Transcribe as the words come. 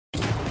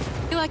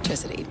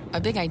Electricity,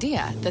 a big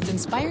idea that's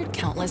inspired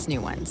countless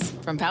new ones.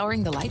 From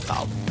powering the light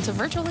bulb to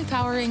virtually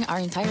powering our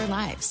entire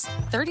lives.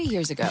 30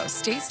 years ago,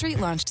 State Street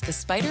launched the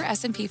Spider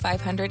S&P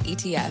 500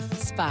 ETF,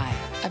 SPY.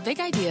 A big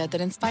idea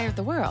that inspired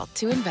the world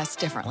to invest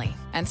differently.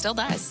 And still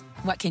does.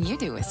 What can you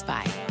do with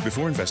SPY?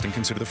 Before investing,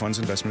 consider the fund's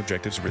investment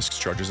objectives, risks,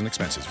 charges, and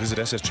expenses. Visit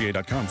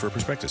ssga.com for a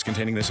prospectus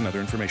containing this and other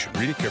information.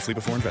 Read it carefully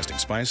before investing.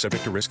 SPY is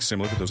subject to risks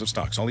similar to those of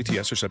stocks. All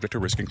ETFs are subject to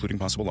risk, including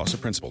possible loss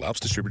of principal. Alps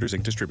Distributors,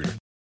 Inc. Distributor.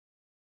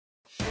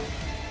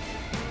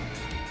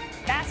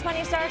 Fast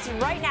Money starts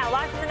right now.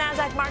 Live from the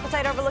NASDAQ market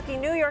site overlooking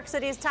New York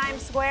City's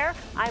Times Square.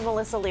 I'm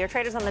Melissa Lee. Our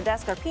traders on the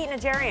desk are Pete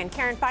Najarian,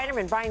 Karen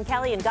Feinerman, Brian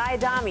Kelly, and Guy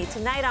Adami.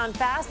 Tonight on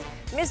Fast,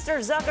 Mr.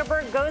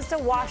 Zuckerberg goes to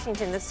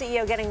Washington. The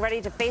CEO getting ready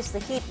to face the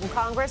heat from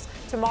Congress.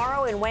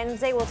 Tomorrow and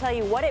Wednesday, we'll tell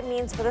you what it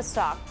means for the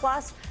stock.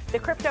 Plus, the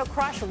crypto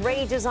crush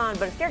rages on.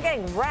 But if you're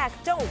getting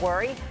wrecked, don't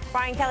worry.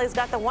 Brian Kelly's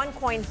got the one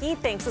coin he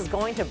thinks is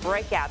going to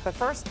break out. But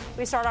first,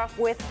 we start off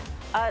with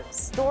a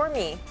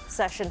stormy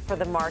session for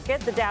the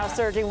market. The Dow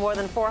surging more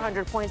than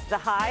 400 points to the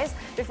highs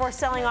before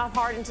selling off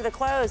hard into the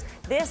close.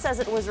 This as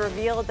it was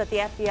revealed that the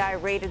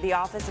FBI raided the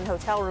office and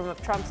hotel room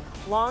of Trump's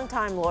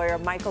longtime lawyer,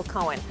 Michael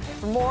Cohen.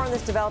 For more on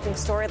this developing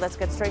story, let's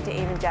get straight to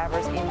Eamon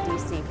Javers in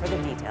D.C. for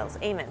the details.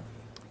 Eamon.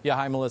 Yeah,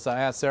 hi, Melissa.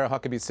 I asked Sarah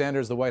Huckabee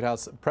Sanders, the White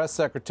House press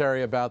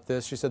secretary, about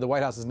this. She said the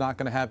White House is not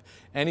going to have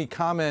any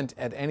comment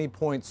at any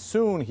point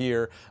soon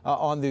here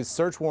on these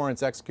search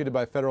warrants executed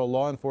by federal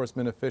law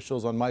enforcement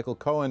officials on Michael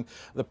Cohen,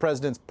 the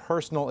president's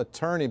personal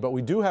attorney. But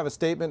we do have a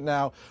statement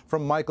now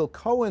from Michael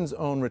Cohen's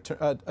own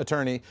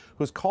attorney,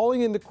 who's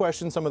calling into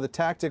question some of the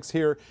tactics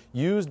here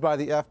used by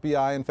the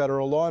FBI and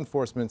federal law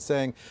enforcement,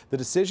 saying the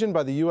decision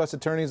by the U.S.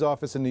 Attorney's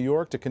Office in New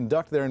York to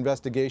conduct their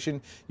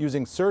investigation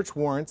using search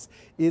warrants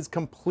is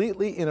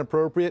completely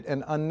inappropriate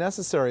and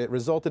unnecessary. It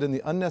resulted in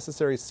the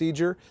unnecessary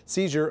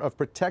seizure of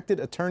protected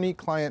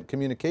attorney-client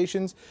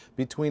communications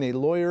between a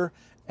lawyer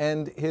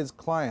and his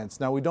clients.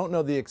 Now, we don't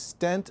know the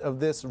extent of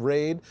this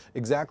raid,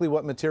 exactly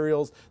what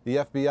materials the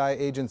FBI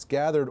agents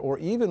gathered, or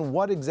even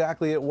what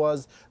exactly it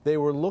was they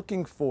were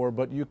looking for,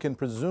 but you can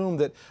presume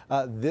that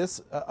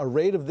a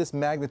raid of this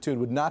magnitude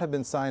would not have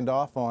been signed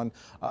off on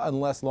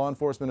unless law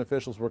enforcement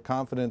officials were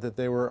confident that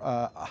they were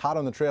hot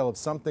on the trail of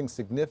something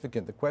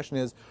significant. The question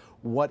is,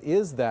 what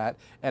is that,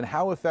 and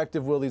how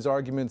effective will these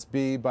arguments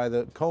be by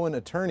the Cohen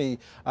attorney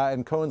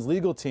and Cohen's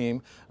legal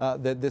team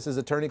that this is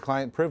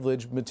attorney-client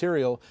privilege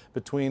material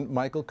between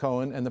Michael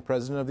Cohen and the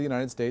President of the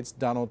United States,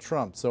 Donald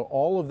Trump? So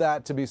all of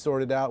that to be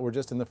sorted out. We're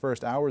just in the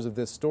first hours of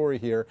this story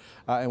here,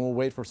 and we'll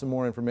wait for some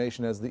more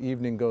information as the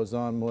evening goes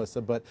on,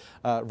 Melissa. But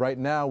right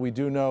now, we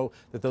do know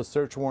that those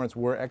search warrants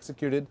were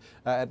executed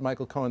at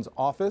Michael Cohen's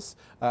office,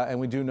 and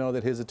we do know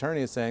that his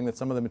attorney is saying that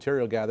some of the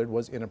material gathered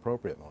was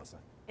inappropriate, Melissa.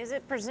 Is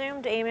it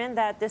presumed, Eamon,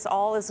 that this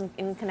all is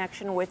in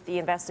connection with the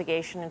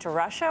investigation into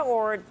Russia,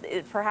 or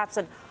perhaps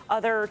that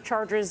other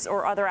charges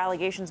or other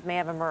allegations may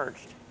have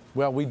emerged?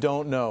 Well, we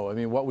don't know. I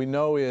mean, what we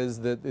know is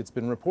that it's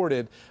been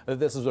reported that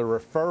this is a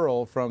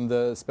referral from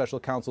the special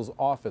counsel's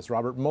office.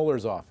 Robert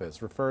Mueller's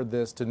office referred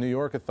this to New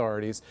York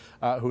authorities,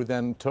 who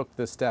then took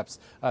the steps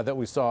that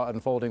we saw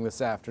unfolding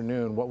this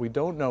afternoon. What we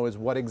don't know is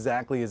what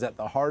exactly is at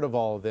the heart of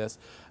all of this,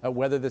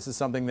 whether this is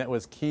something that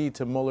was key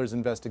to Mueller's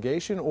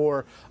investigation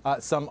or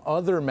some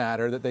other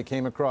matter that they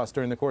came across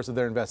during the course of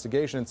their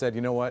investigation and said,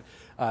 you know what,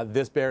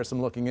 this bears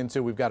some looking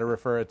into. We've got to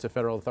refer it to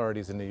federal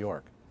authorities in New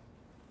York.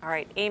 All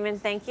right, Eamon,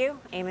 thank you.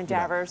 Eamon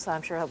Javers,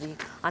 I'm sure he'll be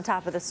on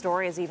top of the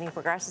story as evening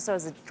progresses. So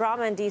as the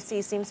drama in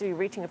D.C. seems to be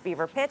reaching a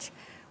fever pitch,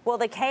 will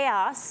the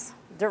chaos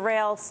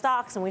derail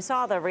stocks? And we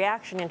saw the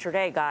reaction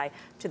intraday, Guy,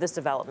 to this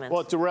development.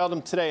 Well, it derailed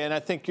them today, and I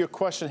think your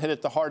question hit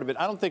at the heart of it.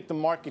 I don't think the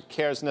market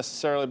cares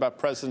necessarily about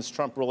President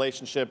Trump's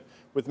relationship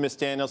with Ms.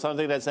 Daniels. I don't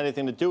think that has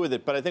anything to do with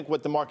it. But I think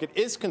what the market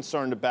is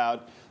concerned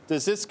about,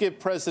 does this give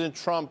President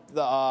Trump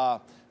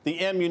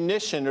the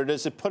ammunition, or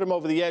does it put him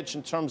over the edge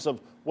in terms of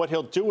what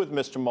he'll do with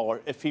Mr. Mueller?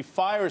 If he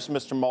fires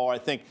Mr. Mueller, I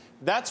think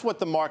that's what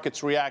the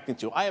market's reacting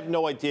to. I have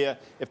no idea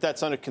if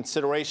that's under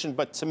consideration,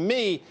 but to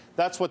me,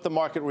 that's what the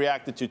market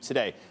reacted to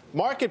today.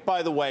 Market,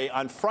 by the way,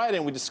 on Friday,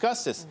 and we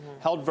discussed this,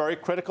 held very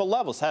critical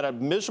levels. Had a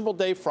miserable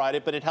day Friday,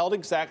 but it held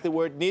exactly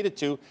where it needed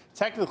to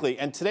technically.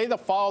 And today, the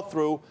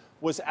follow-through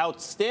was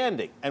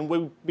outstanding. And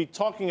we'll be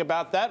talking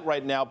about that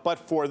right now, but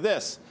for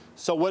this.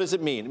 So what does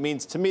it mean? It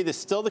means, to me, there's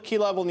still the key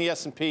level in the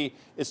S&P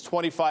is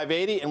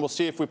 2580, and we'll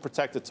see if we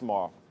protect it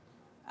tomorrow.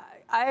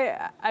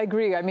 I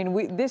agree. I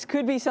mean, this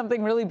could be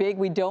something really big.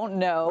 We don't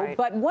know. Right.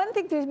 But one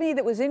thing to me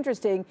that was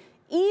interesting,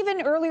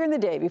 even earlier in the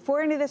day, before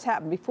any of this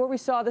happened, before we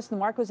saw this, the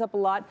market was up a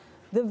lot,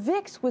 the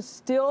VIX was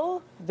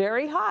still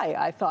very high,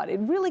 I thought. It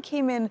really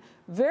came in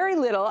very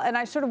little, and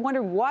I sort of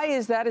wondered, why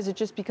is that? Is it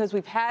just because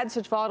we've had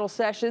such volatile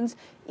sessions?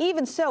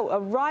 Even so, a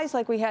rise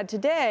like we had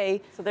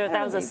today. So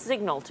that was a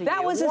signal to you.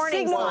 That was a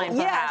signal, sign,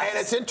 yes. And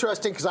it's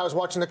interesting because I was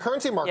watching the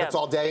currency markets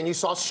all day, and you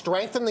saw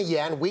strength in the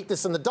yen,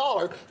 weakness in the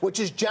dollar, which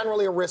is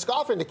generally a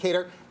risk-off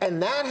indicator,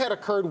 and that had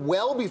occurred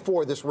well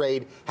before this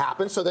raid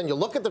happened. So then you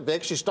look at the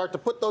VIX, you start to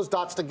put those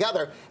dots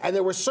together, and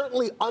there was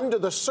certainly under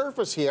the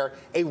surface here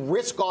a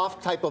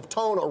risk-off type of tone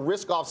tone or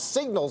risk-off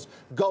signals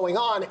going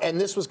on, and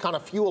this was kind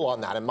of fuel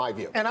on that, in my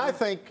view. And I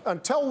think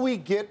until we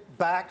get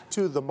back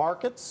to the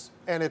markets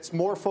and it's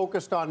more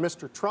focused on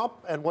Mr. Trump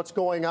and what's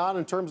going on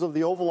in terms of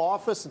the Oval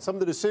Office and some of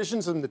the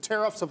decisions and the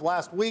tariffs of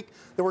last week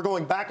that were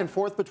going back and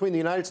forth between the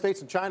United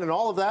States and China and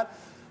all of that,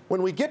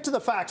 when we get to the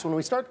facts, when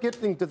we start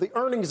getting to the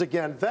earnings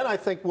again, then I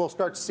think we'll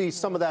start to see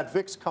some of that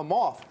VIX come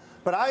off.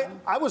 But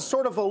I was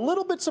sort of a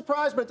little bit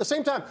surprised, but at the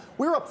same time,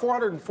 we were up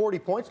 440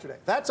 points today.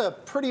 That's a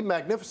pretty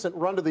magnificent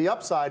run to the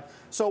upside.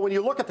 So when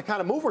you look at the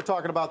kind of move we're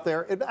talking about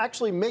there, it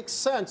actually makes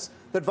sense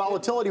that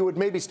volatility would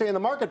maybe stay in the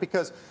market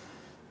because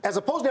as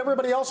opposed to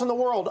everybody else in the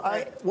world,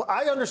 I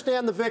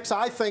understand the VIX,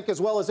 I think, as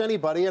well as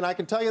anybody, and I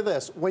can tell you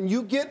this. When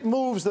you get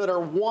moves that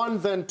are 1,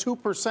 then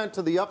 2%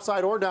 to the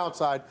upside or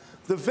downside,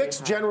 the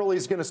VIX generally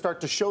is going to start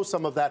to show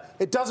some of that.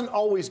 It doesn't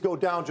always go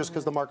down just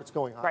because the market's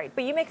going high. Right,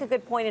 but you make a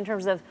good point in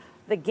terms of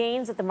the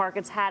gains that the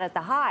markets had at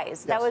the highs.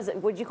 Yes. That was,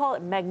 would you call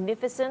it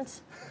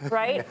magnificent,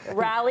 right?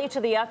 Rally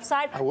to the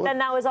upside. Then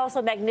that was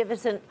also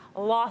magnificent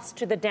loss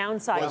to the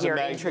downside here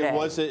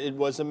intraday. It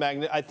was a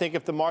magnet. I think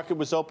if the market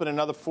was open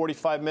another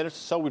 45 minutes or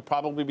so, we'd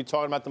probably be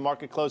talking about the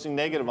market closing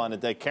negative on the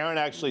day. Karen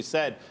actually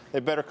said they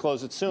better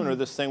close it sooner.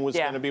 This thing was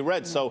going to be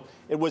red. So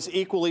it was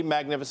equally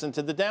magnificent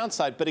to the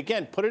downside. But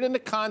again, put it into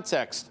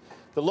context.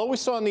 The low we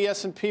saw in the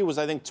S&P was,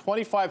 I think,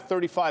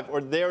 25.35 or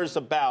there's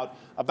about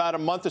a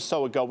month or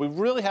so ago. We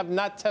really have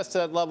not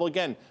tested that level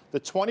again. The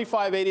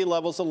 25.80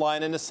 level's a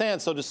line in the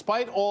sand. So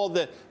despite all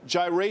the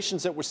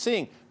gyrations that we're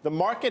seeing, the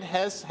market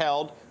has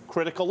held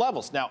critical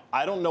levels. Now,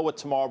 I don't know what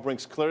tomorrow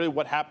brings clearly,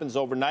 what happens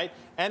overnight.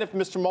 And if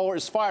Mr. Mueller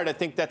is fired, I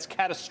think that's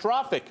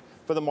catastrophic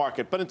for the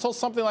market. But until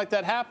something like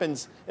that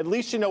happens, at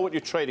least you know what you're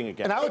trading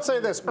against. And I would say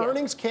this,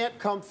 earnings can't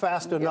come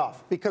fast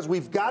enough because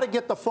we've got to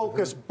get the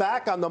focus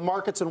back on the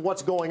markets and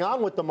what's going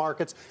on with the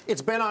markets.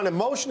 It's been on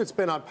emotion, it's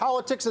been on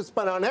politics, it's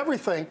been on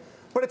everything.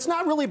 But it's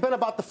not really been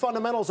about the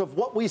fundamentals of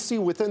what we see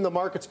within the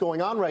markets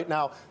going on right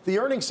now. The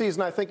earnings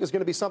season, I think, is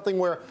going to be something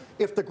where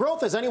if the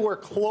growth is anywhere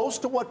close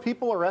to what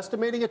people are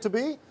estimating it to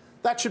be,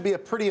 that should be a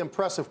pretty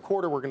impressive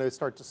quarter we're going to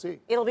start to see.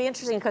 It'll be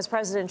interesting because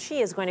President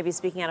Xi is going to be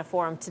speaking at a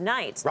forum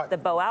tonight, the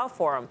Boao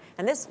Forum.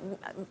 And this,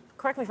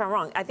 correct me if I'm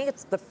wrong, I think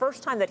it's the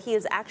first time that he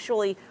is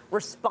actually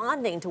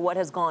responding to what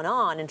has gone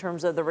on in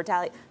terms of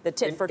the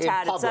tit for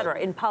tat, et cetera,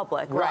 in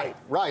public.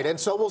 Right. And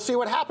so we'll see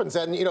what happens.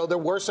 And, you know, there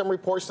were some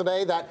reports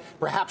today that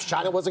perhaps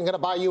China wasn't going to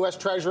buy U.S.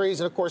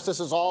 treasuries. And, of course, this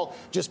is all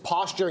just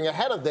posturing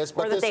ahead of this.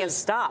 But or that they have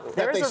stopped.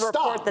 There is a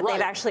report that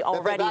they've actually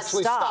already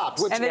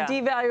stopped. And the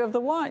devalue of the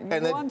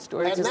yuan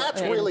story. And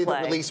that's really the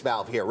release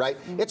valve here, right?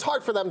 It's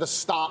hard for them to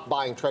stop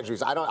buying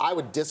treasuries. I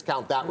would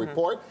discount that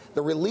report.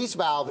 The release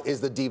valve is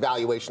the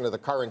devaluation of the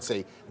currency.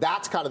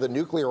 That's kind of the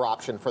nuclear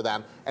option for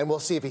them. And we'll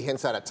see if he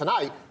hints at it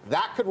tonight.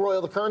 That could roil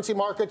the currency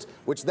markets,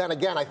 which then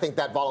again, I think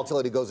that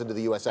volatility goes into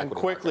the U.S. equity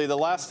quickly, market. The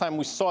last time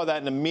we saw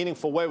that in a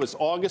meaningful way was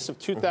August of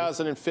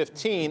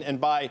 2015. And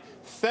by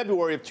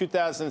February of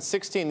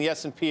 2016, the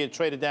S&P had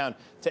traded down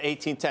to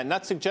 1810.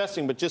 Not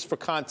suggesting, but just for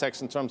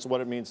context in terms of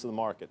what it means to the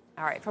market.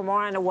 All right. For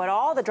more on what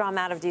all the drama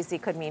out of D.C.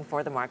 could mean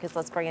for the markets,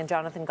 let's bring in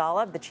Jonathan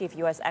Golub, the chief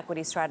U.S.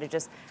 equity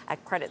strategist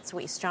at Credit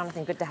Suisse.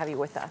 Jonathan, good to have you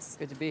with us.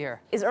 Good to be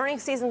here. Is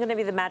earnings season going to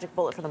be the magic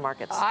bullet for the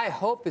markets? I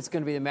hope it's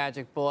going to be the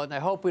magic bullet, and I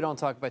hope we don't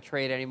talk about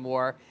trade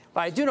anymore.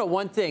 But I do know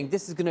one thing.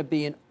 This is going to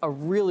be a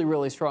really,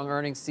 really strong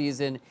earnings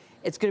season.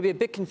 It's going to be a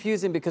bit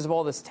confusing because of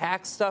all this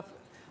tax stuff.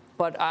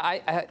 But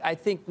I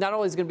think not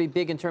only is it going to be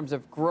big in terms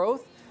of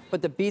growth,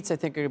 but the beats, I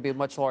think, are going to be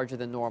much larger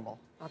than normal.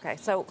 Okay,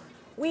 so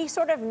we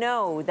sort of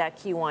know that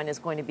Q1 is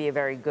going to be a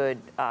very good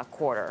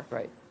quarter.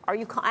 Right. Are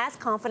you as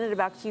confident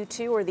about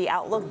Q2 or the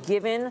outlook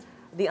given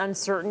the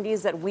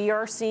uncertainties that we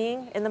are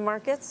seeing in the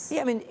markets?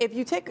 Yeah, I mean, if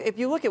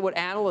you look at what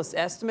analysts'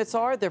 estimates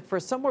are, they're for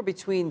somewhere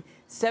between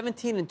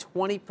 17 and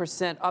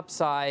 20%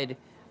 upside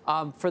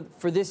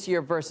for this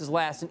year versus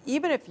last. And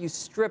even if you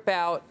strip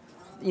out,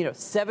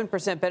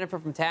 7%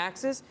 benefit from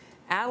taxes,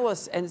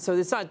 analysts, and so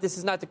this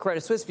is not the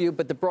Credit Suisse view,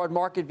 but the broad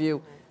market view,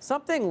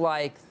 something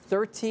like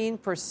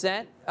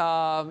 13%,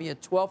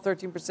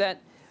 13%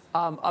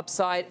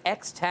 upside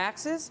ex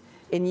taxes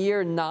in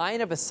year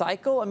 9 of a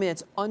cycle. I mean,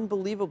 it's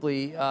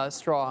unbelievably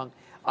strong.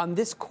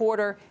 This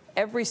quarter,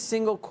 every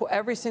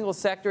single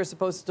sector is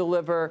supposed to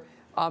deliver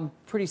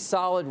pretty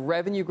solid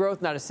revenue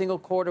growth, not a single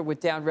quarter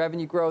with down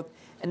revenue growth.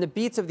 And the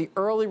beats of the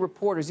early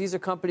reporters, these are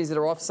companies that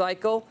are off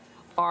cycle,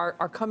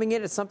 are coming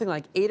in at something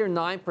like 8 or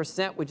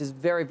 9%, which is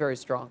very, very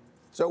strong.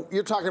 So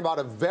you're talking about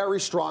a very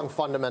strong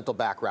fundamental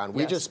background.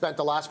 We just spent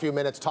the last few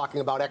minutes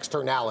talking about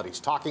externalities,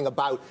 talking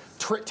about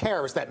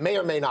tariffs that may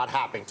or may not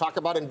happen, talk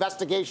about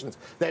investigations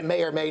that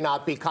may or may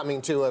not be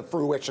coming to a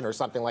fruition or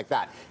something like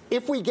that.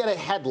 If we get a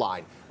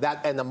headline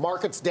that and the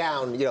market's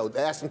down, the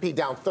S&P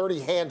down 30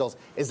 handles,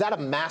 is that a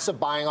massive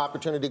buying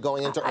opportunity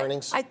going into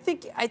earnings? I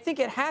think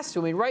it has to.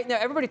 I mean, right now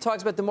everybody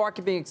talks about the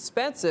market being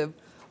expensive.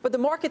 But the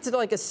market's at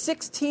like a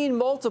 16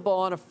 multiple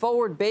on a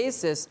forward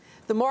basis.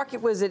 The market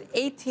was at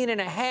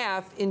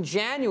 18.5 in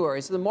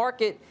January. So the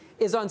market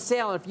is on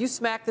sale. And if you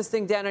smack this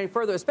thing down any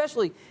further,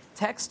 especially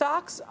tech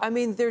stocks, I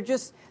mean, they're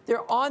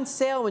on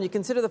sale when you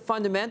consider the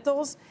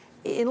fundamentals.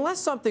 unless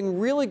something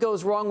really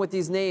goes wrong with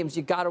these names,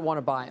 you got to want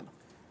to buy them.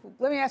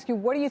 Let me ask you,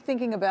 what are you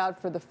thinking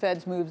about for the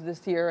Fed's moves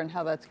this year and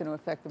how that's going to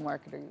affect the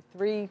market? Are you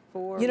 3,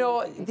 4? You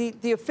know,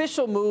 the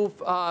official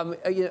move,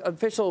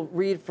 official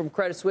read from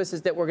Credit Suisse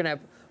is that we're going to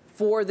have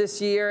 4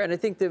 this year. And I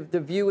think the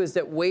view is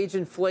that wage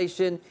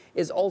inflation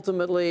is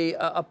ultimately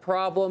a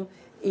problem.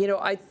 You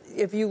know,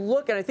 if you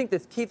look, and I think the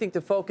key thing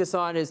to focus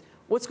on is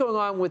what's going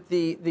on with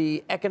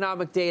the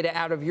economic data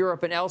out of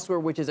Europe and elsewhere,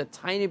 which is a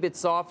tiny bit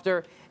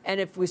softer. And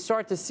if we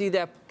start to see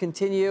that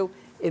continue,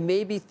 it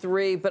may be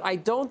 3, but I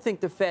don't think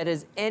the Fed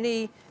has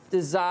any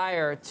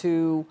desire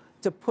to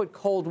put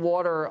cold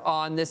water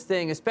on this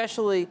thing,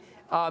 especially,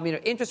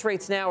 interest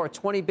rates now are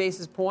 20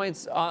 basis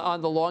points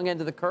on the long end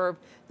of the curve.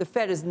 The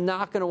Fed is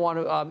not going to want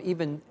to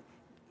even,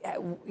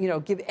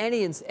 give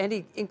any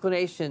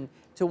inclination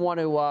to want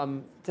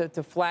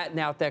to flatten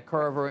out that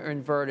curve or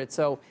invert it.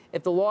 So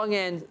if the long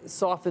end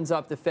softens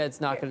up, the Fed's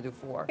not going to do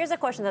 4. Here's a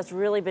question that's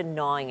really been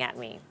gnawing at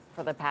me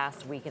for the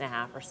past week and a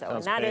half or so.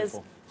 Sounds and that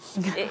painful.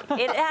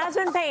 It has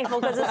been painful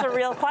because it's a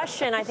real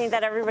question I think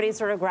that everybody's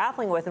sort of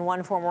grappling with in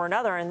one form or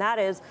another. And that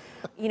is,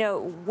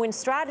 when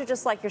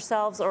strategists like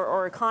yourselves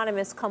or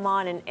economists come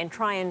on and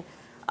try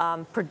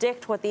and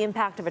predict what the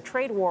impact of a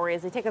trade war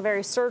is, they take a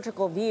very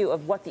surgical view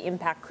of what the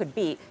impact could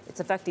be. It's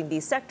affecting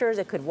these sectors.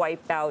 It could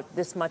wipe out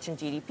this much in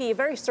GDP, a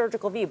very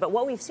surgical view. But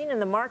what we've seen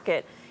in the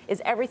market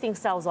is everything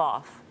sells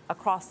off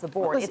across the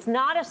board. It's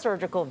not a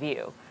surgical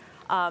view.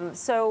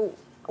 So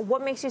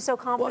what makes you so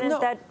confident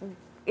that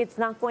it's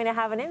not going to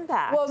have an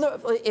impact? Well,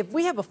 no, if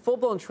we have a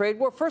full-blown trade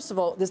war, first of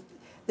all,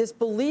 this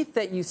belief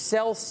that you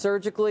sell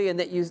surgically and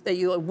that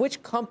you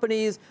which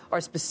companies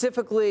are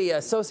specifically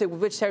associated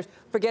with which tariffs,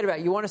 forget about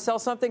it. You want to sell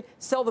something?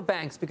 Sell the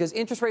banks because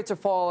interest rates are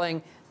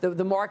falling.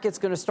 The market's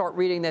going to start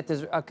reading that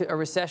there's a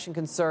recession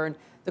concern.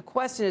 The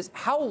question is,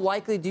 how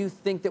likely do you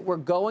think that we're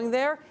going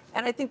there?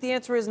 And I think the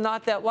answer is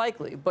not that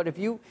likely. But if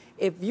you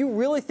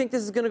really think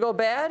this is going to go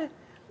bad,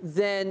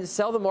 then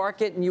sell the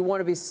market, and you want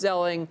to be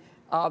selling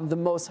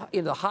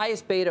the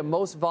highest beta,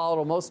 most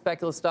volatile, most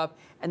speculative stuff,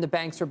 and the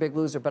banks are a big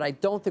loser. But I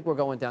don't think we're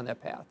going down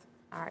that path.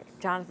 All right,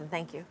 Jonathan,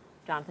 thank you.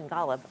 Jonathan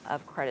Golub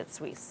of Credit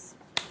Suisse.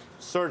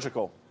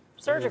 Surgical.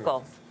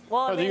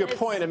 Well, to your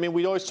point,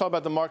 we always talk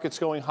about the markets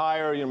going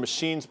higher,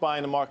 machines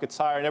buying the markets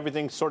higher, and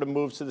everything sort of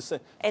moves to the same.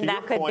 And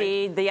that could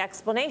be the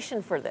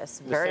explanation for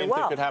this very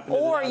well.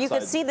 Or you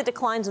could see the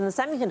declines in the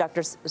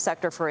semiconductor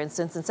sector, for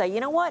instance, and say, you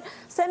know what?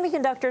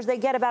 Semiconductors, they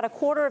get about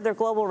 1/4 of their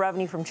global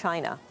revenue from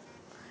China.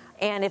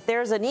 And if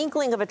there's an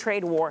inkling of a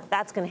trade war,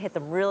 that's going to hit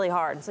them really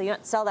hard. So you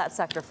sell that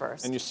sector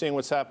first. And you're seeing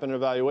what's happening in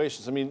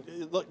valuations.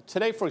 Look,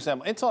 today, for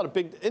example,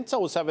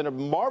 Intel was having a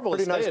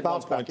marvelous day at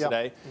one point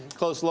today,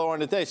 closed lower on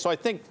the day. So I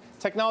think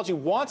technology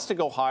wants to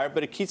go higher,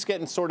 but it keeps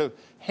getting sort of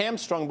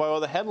hamstrung by all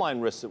the headline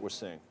risks that we're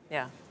seeing.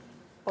 Yeah.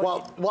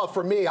 Well,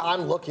 for me,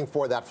 I'm looking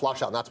for that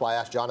flush out. And that's why I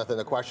asked Jonathan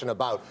the question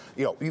about,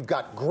 you've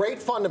got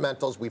great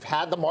fundamentals. We've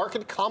had the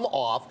market come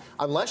off.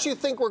 Unless you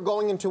think we're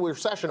going into a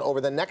recession over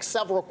the next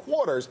several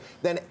quarters,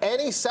 then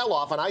any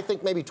sell-off, and I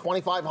think maybe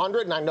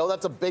 2,500, and I know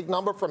that's a big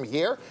number from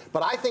here,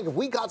 but I think if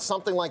we got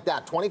something like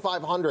that,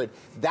 2,500,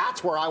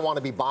 that's where I want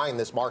to be buying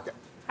this market.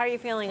 How are you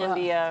feeling in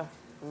the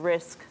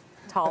risk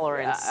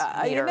tolerance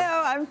meter?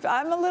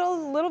 I'm a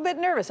little bit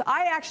nervous.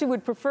 I actually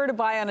would prefer to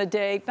buy on a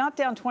day, not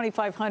down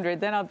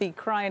 2,500, then I'll be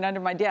crying under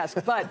my desk.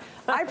 But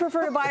I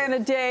prefer to buy on a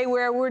day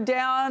where we're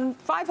down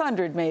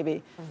 500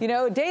 maybe.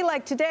 A day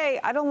like today,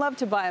 I don't love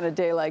to buy on a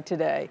day like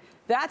today.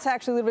 That's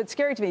actually a little bit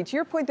scary to me. To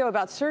your point, though,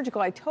 about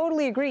surgical, I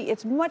totally agree.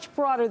 It's much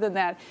broader than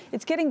that.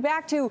 It's getting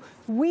back to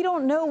we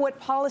don't know what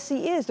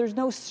policy is. There's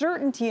no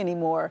certainty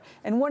anymore.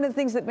 And one of the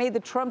things that made the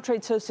Trump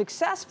trade so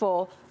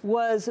successful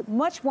was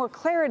much more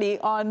clarity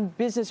on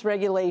business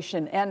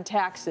regulation and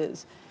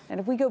taxes. And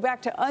if we go back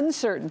to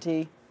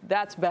uncertainty,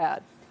 that's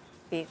bad.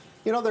 Pete.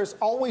 There's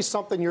always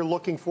something you're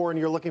looking for, and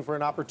you're looking for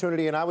an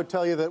opportunity. And I would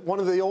tell you that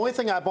the only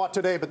thing I bought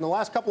today, but in the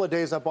last couple of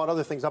days, I bought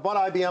other things. I bought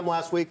IBM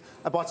last week.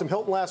 I bought some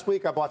Hilton last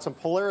week. I bought some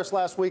Polaris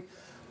last week.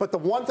 But the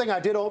one thing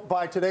I did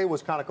buy today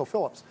was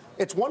ConocoPhillips.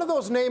 It's one of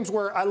those names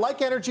where I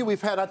like energy.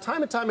 We've had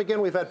time and time again,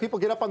 we've had people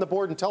get up on the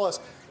board and tell us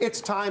it's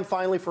time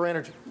finally for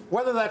energy.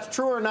 Whether that's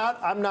true or not,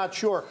 I'm not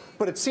sure.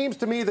 But it seems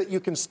to me that you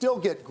can still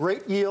get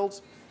great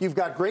yields. You've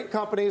got great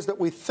companies that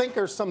we think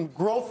there's some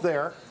growth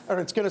there, and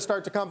it's going to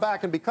start to come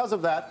back. And because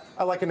of that,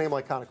 I like a name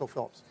like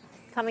ConocoPhillips.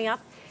 Coming up,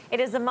 it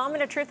is a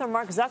moment of truth when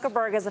Mark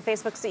Zuckerberg, as the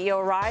Facebook CEO,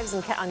 arrives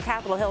on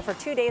Capitol Hill for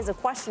 2 days of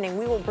questioning.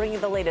 We will bring you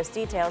the latest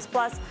details.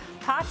 Plus,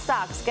 hot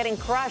stocks getting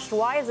crushed.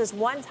 Why is this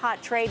once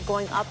hot trade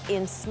going up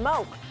in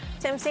smoke?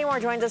 Tim Seymour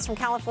joins us from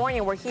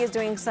California, where he is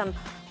doing some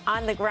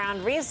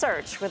on-the-ground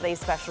research with a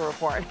special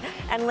report.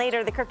 And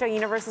later, the crypto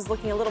universe is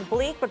looking a little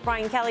bleak, but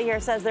Brian Kelly here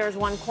says there is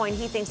one coin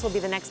he thinks will be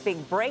the next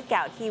big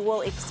breakout. He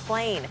will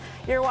explain.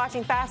 You're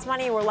watching Fast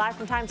Money. We're live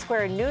from Times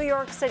Square in New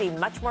York City.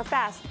 Much more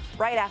fast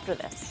right after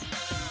this.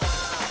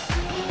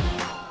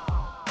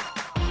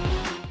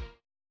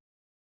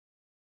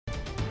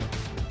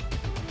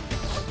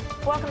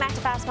 Welcome back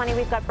to Fast Money.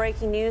 We've got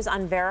breaking news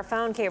on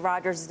Verifone. Kate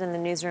Rogers is in the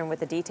newsroom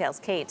with the details.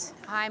 Kate.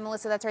 Hi,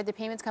 Melissa. That's right. The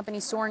payments company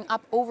soaring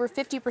up over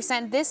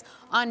 50%. This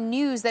on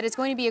news that it's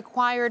going to be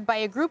acquired by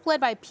a group led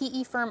by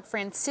PE firm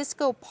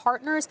Francisco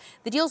Partners.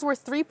 The deal's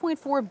worth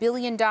 $3.4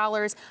 billion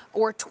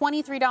or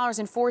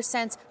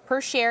 $23.04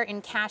 per share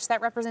in cash. That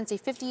represents a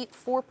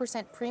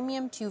 54%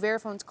 premium to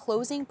Verifone's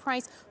closing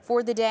price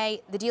for the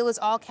day. The deal is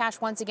all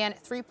cash once again,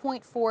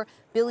 $3.4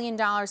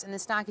 billion, and the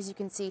stock, as you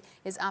can see,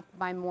 is up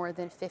by more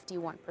than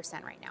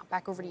 51% right now.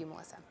 Back over to you,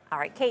 Melissa. All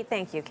right, Kate,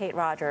 thank you. Kate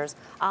Rogers.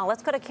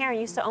 Let's go to Karen.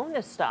 You used to own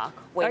this stock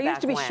way back when. I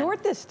used to be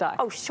short this stock.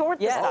 Oh, short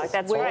this stock.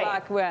 That's way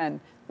right.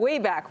 Way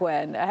back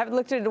when. I haven't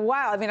looked at it in a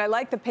while. I mean, I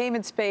like the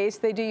payment space.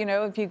 They do,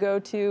 if you go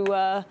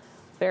to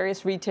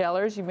various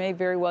retailers, you may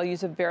very well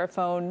use a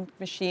Verifone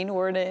machine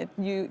or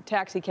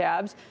taxi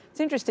cabs. It's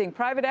interesting.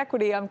 Private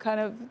equity,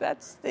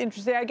 that's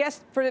interesting. I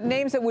guess for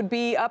names that would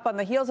be up on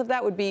the heels of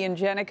that would be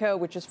Ingenico,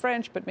 which is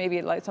French, but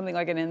maybe like something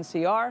like an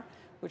NCR,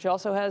 which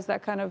also has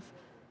that kind of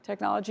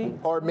technology.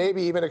 Or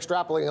maybe even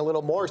extrapolating a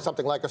little more,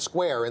 something like a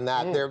Square, in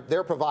that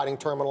they're providing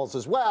terminals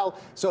as well,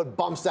 so it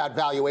bumps that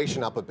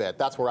valuation up a bit.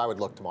 That's where I would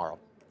look tomorrow.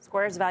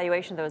 Square's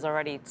valuation, though, is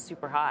already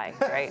super high,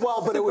 right?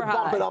 Well, but it would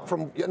bump it up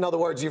from, in other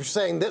words, you're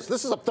saying this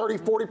is up 30,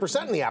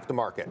 40% in the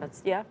aftermarket.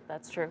 That's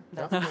true.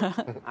 That's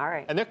true. All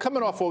right. And they're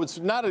coming off what was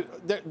not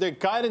their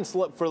guidance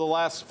for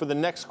the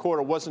next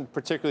quarter wasn't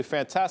particularly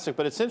fantastic,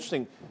 but it's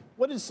interesting.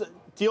 What is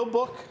Deal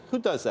Book? Who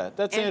does that?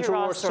 That's Andrew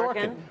Ross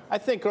Sorkin. I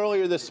think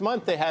earlier this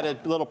month they had a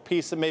little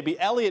piece that maybe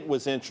Elliott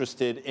was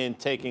interested in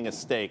taking a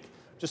stake.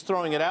 Just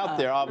throwing it out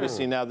there.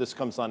 Obviously, now this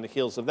comes on the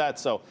heels of that.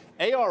 So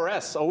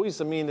ARS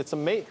always, it's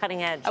amazing.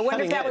 Cutting edge. I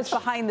wonder if that was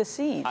behind the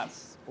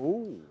scenes.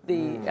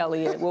 The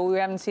Elliott. Well, we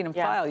haven't seen him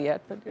file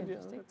yet, but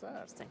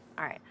interesting.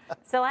 All right.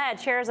 Still ahead,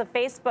 shares of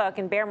Facebook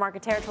in bear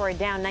market territory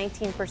down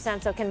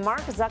 19%. So can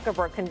Mark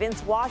Zuckerberg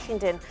convince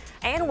Washington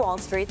and Wall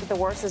Street that the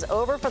worst is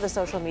over for the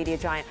social media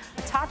giant?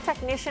 A top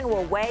technician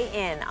will weigh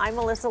in. I'm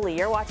Melissa Lee.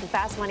 You're watching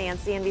Fast Money on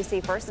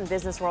CNBC, First in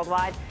Business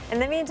Worldwide. In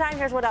the meantime,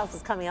 here's what else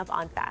is coming up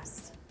on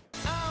Fast.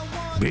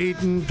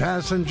 Beaten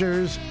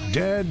passengers,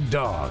 dead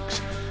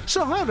dogs.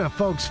 So how do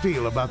folks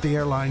feel about the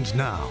airlines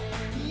now?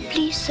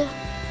 Please, sir,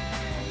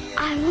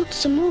 I want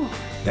some more.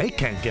 They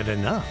can't get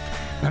enough,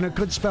 and it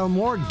could spell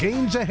more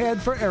gains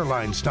ahead for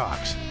airline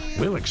stocks.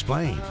 We'll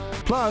explain.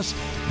 Plus,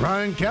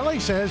 Brian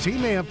Kelly says he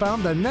may have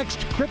found the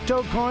next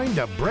crypto coin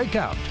to break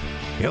out.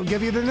 He'll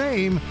give you the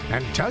name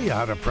and tell you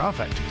how to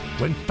profit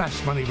when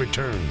Fast Money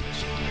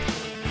returns.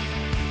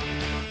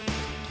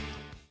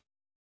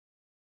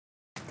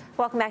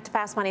 Welcome back to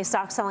Fast Money.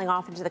 Stock selling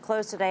off into the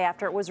close today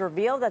after it was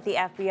revealed that the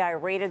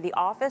FBI raided the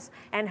office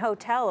and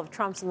hotel of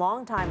Trump's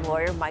longtime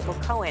lawyer, Michael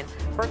Cohen.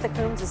 Bertha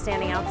Coombs is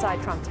standing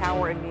outside Trump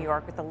Tower in New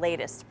York with the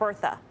latest.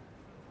 Bertha.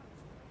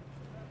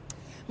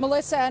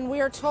 Melissa, and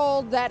we are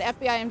told that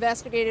FBI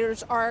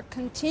investigators are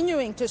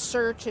continuing to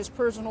search his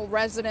personal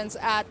residence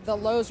at the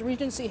Loews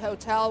Regency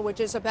Hotel, which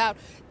is about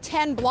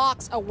 10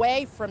 blocks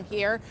away from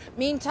here.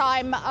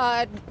 Meantime,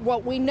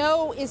 what we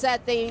know is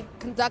that they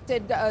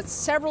conducted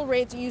several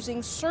raids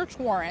using search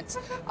warrants.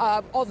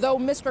 Although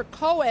Mr.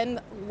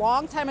 Cohen,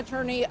 longtime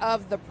attorney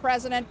of the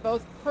president,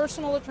 both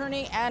personal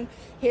attorney and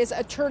his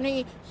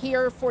attorney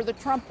here for the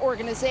Trump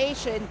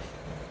Organization,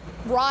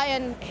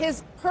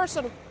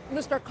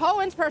 Mr.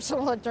 Cohen's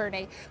personal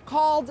attorney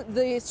called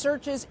the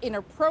searches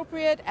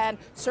inappropriate and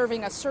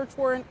serving a search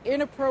warrant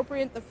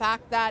inappropriate. The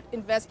fact that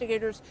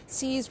investigators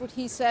seized what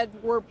he said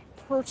were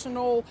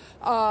personal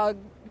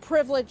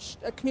privileged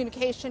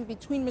communication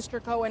between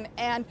Mr. Cohen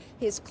and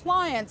his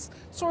clients.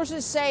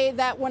 Sources say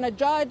that when a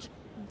judge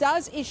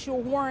does issue a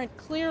warrant,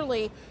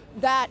 clearly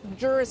that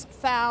jurist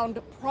found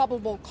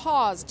probable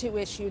cause to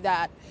issue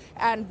that.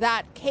 And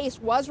that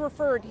case was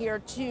referred here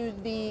to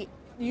the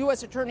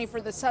U.S. Attorney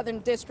for the Southern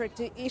District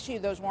to issue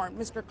those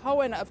warrants. Mr.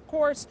 Cohen, of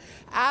course,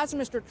 as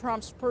Mr.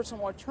 Trump's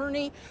personal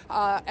attorney,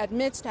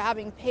 admits to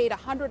having paid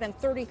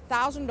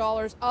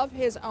 $130,000 of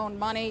his own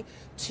money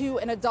to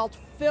an adult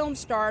film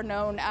star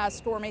known as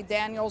Stormy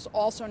Daniels,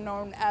 also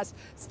known as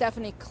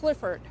Stephanie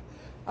Clifford.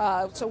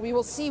 So we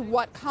will see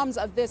what comes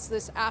of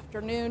this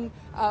afternoon.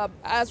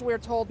 As we're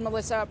told,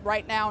 Melissa,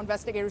 right now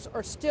investigators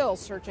are still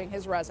searching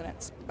his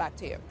residence. Back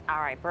to you.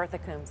 All right, Bertha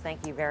Coombs,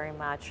 thank you very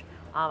much.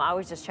 I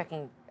was just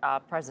checking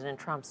President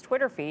Trump's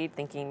Twitter feed,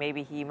 thinking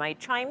maybe he might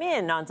chime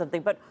in on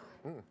something. But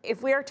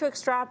if we are to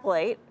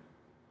extrapolate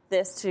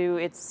this to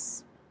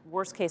its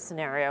worst case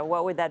scenario,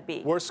 what would that be?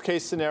 Worst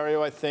case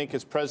scenario, I think,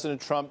 is President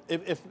Trump.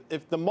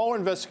 If the Mueller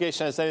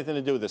investigation has anything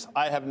to do with this,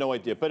 I have no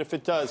idea. But if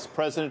it does,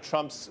 President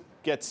Trump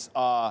gets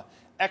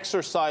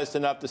exercised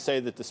enough to say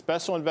that the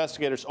special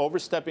investigator's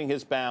overstepping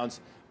his bounds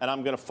and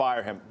I'm going to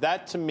fire him.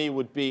 That, to me,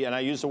 would be, and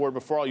I used the word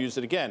before, I'll use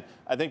it again,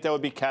 I think that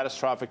would be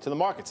catastrophic to the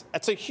markets.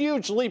 That's a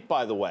huge leap,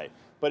 by the way.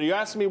 But are you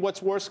asking me what's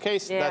worst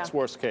case? Yeah. That's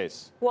worst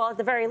case. Well, at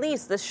the very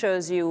least, this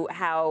shows you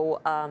how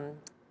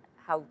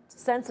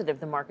sensitive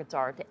the markets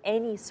are to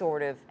any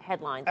sort of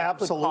headline that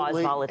could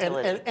cause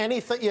volatility. And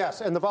anything,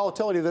 yes, and the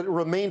volatility that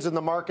remains in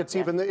the markets,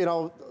 even,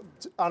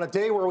 on a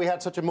day where we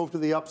had such a move to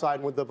the upside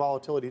and with the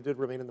volatility did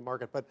remain in the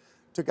market. But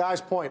to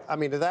Guy's point, I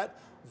mean,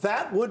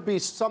 that would be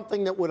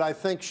something that would, I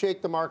think,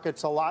 shake the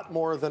markets a lot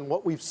more than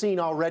what we've seen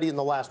already in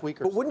the last week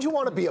or so. But wouldn't you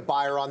want to be a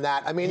buyer on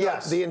that? I mean,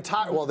 yes. The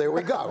entire, well, there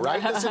we go,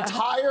 right? This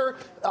entire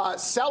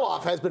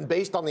sell-off has been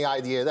based on the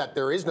idea that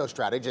there is no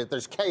strategy, that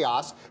there's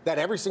chaos, that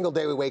every single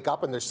day we wake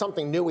up and there's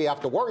something new we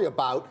have to worry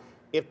about.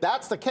 If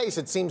that's the case,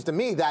 it seems to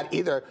me that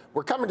either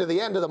we're coming to the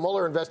end of the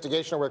Mueller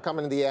investigation or we're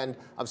coming to the end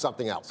of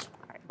something else.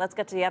 Let's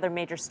get to the other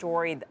major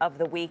story of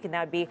the week, and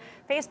that would be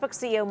Facebook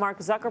CEO Mark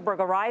Zuckerberg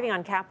arriving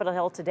on Capitol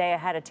Hill today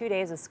ahead of 2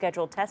 days of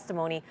scheduled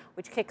testimony,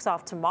 which kicks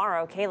off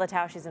tomorrow. Kayla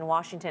Tausche's in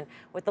Washington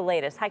with the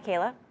latest. Hi,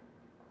 Kayla.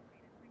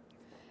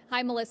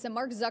 Hi, Melissa.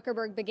 Mark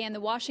Zuckerberg began the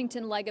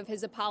Washington leg of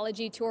his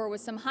apology tour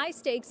with some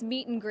high-stakes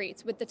meet and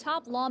greets with the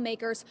top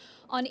lawmakers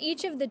on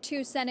each of the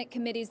 2 Senate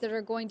committees that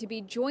are going to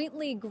be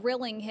jointly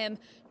grilling him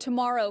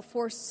tomorrow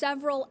for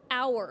several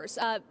hours.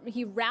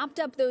 He wrapped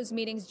up those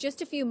meetings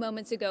just a few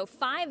moments ago,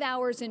 5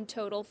 hours in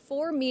total,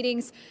 4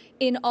 meetings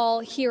in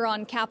all here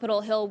on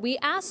Capitol Hill. We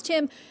asked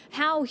him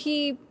how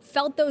he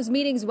felt those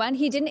meetings went.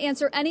 He didn't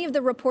answer any of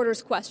the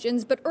reporters'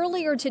 questions, but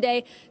earlier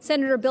today,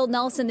 Senator Bill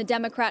Nelson, the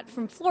Democrat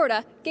from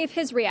Florida, gave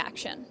his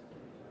reaction.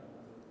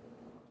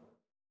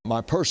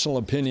 My personal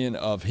opinion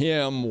of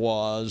him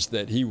was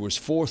that he was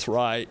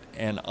forthright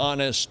and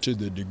honest to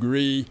the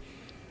degree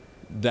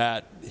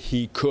that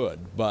he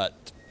could,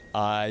 but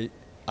I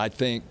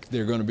think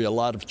there are going to be a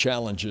lot of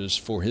challenges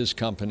for his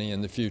company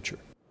in the future.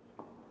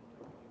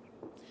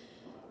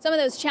 Some of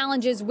those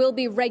challenges will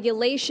be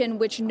regulation,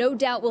 which no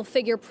doubt will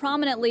figure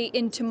prominently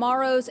in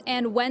tomorrow's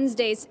and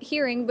Wednesday's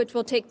hearing, which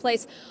will take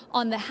place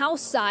on the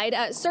House side.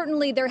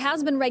 Certainly, there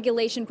has been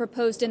regulation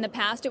proposed in the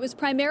past. It was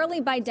primarily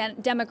by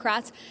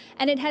Democrats,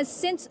 and it has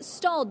since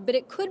stalled, but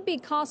it could be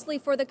costly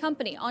for the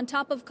company, on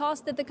top of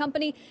costs that the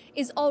company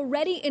is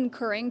already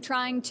incurring,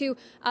 trying to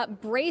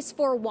brace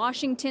for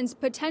Washington's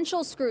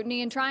potential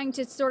scrutiny and trying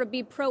to sort of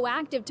be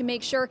proactive to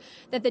make sure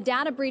that the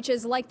data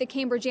breaches like the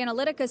Cambridge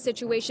Analytica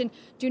situation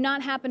do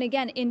not happen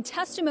again. In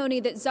testimony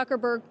that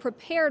Zuckerberg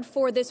prepared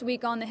for this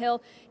week on the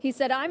Hill, he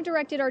said, "I've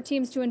directed our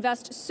teams to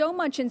invest so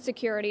much in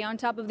security on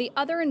top of the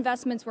other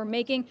investments we're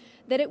making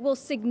that it will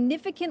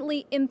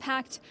significantly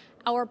impact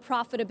our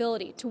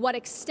profitability. To what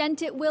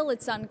extent it will,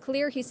 it's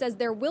unclear." He says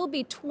there will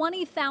be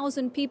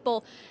 20,000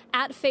 people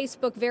at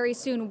Facebook very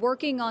soon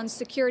working on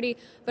security.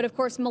 But of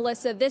course,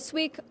 Melissa, this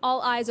week,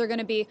 all eyes are going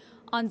to be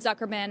on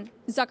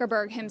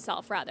Zuckerberg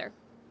himself, rather.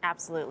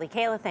 Absolutely.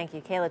 Kayla, thank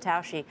you. Kayla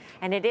Tausche.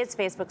 And it is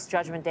Facebook's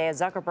judgment day, as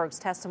Zuckerberg's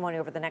testimony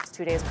over the next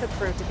 2 days could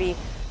prove to be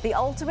the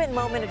ultimate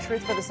moment of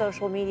truth for the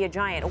social media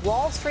giant.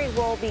 Wall Street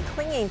will be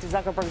clinging to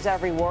Zuckerberg's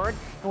every word.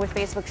 And with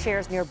Facebook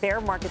shares near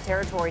bear market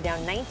territory,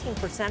 down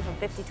 19% from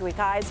 52-week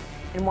highs,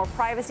 and more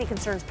privacy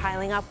concerns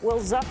piling up, will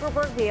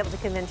Zuckerberg be able to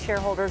convince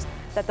shareholders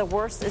that the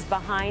worst is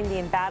behind the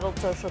embattled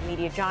social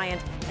media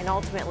giant and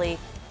ultimately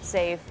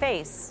save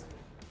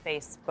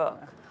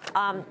Facebook?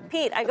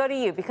 Pete, I go to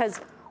you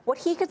because what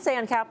he could say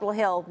on Capitol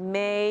Hill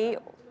may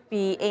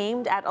be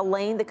aimed at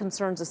allaying the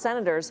concerns of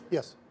senators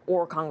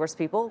or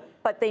congresspeople,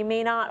 but they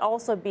may not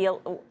also be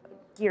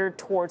geared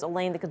towards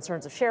allaying the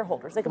concerns of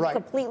shareholders. They could be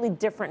completely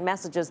different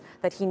messages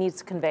that he needs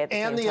to convey at the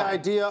same time. And the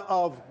idea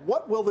of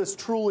what will this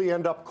truly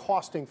end up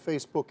costing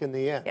Facebook in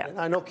the end? Yeah. And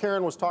I know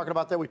Karen was talking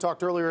about that. We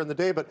talked earlier in the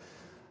day, but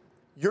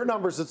your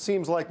numbers, it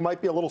seems like,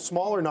 might be a little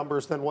smaller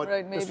numbers than what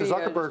Mr.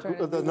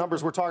 Zuckerberg, the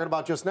numbers we're talking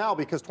about just now,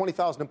 because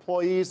 20,000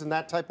 employees and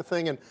that type of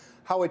thing, and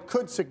how it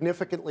could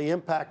significantly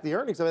impact the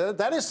earnings. I mean,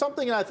 that is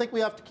something that I think we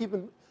have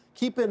to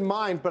keep in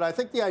mind. But I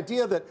think the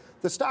idea that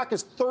the stock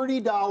is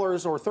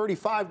 $30 or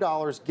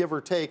 $35, give or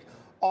take,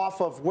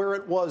 off of where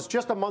it was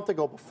just a month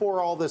ago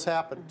before all this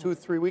happened,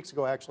 2-3 weeks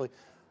ago, actually,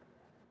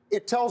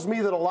 it tells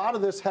me that a lot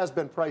of this has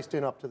been priced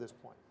in up to this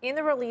point. In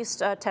the released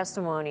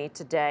testimony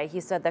today, he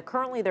said that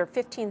currently there are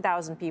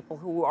 15,000 people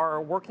who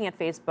are working at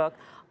Facebook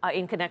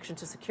in connection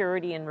to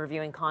security and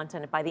reviewing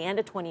content. By the end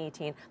of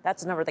 2018,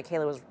 that's the number that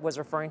Kayla was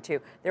referring to,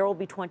 there will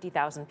be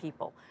 20,000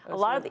 people.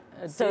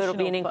 So it'll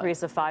be an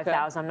increase of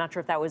 5,000. I'm not sure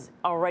if that was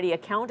already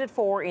accounted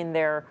for in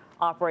their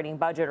operating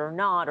budget or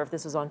not, or if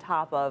this is on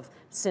top of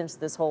since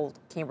this whole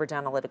Cambridge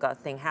Analytica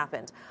thing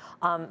happened.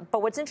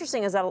 But what's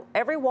interesting is that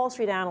every Wall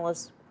Street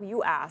analyst who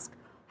you ask,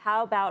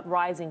 how about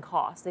rising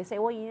costs? They say,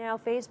 well, you know,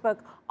 Facebook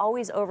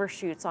always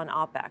overshoots on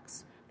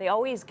OPEX. They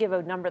always give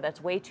a number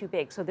that's way too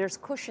big. So there's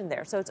cushion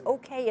there. So it's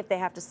okay if they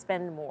have to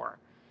spend more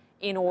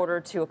in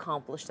order to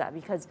accomplish that,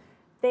 because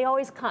they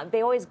always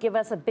give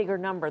us a bigger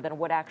number than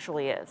what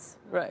actually is.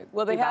 Right.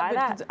 Well, they have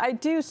that. I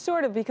do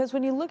sort of, because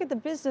when you look at the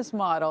business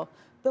model,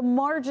 the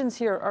margins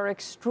here are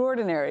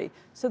extraordinary.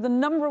 So the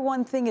number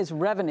one thing is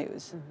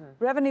revenues.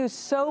 Revenues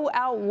so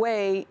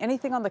outweigh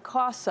anything on the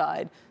cost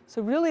side.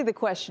 So really the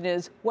question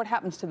is, what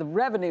happens to the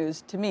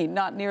revenues, to me,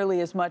 not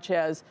nearly as much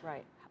as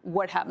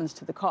what happens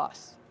to the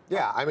costs.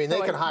 Yeah, I mean, they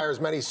can hire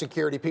as many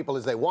security people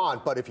as they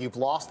want, but if you've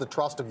lost the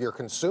trust of your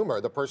consumer,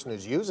 the person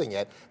who's using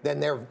it, then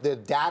the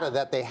data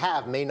that they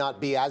have may not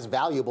be as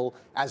valuable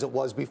as it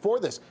was before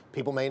this.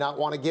 People may not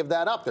want to give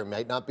that up. There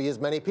may not be as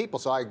many people.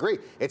 So I agree.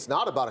 It's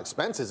not about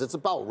expenses. It's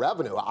about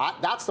revenue.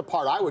 That's the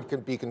part I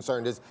would be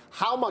concerned is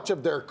how much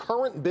of their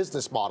current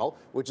business model,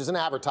 which is an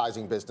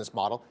advertising business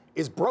model,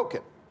 is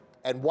broken.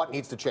 And what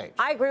needs to change.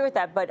 I agree with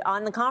that, but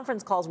on the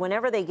conference calls,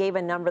 whenever they gave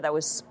a number that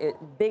was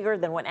bigger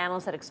than what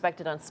analysts had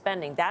expected on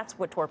spending, that's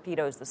what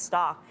torpedoes the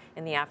stock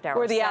in the after-hour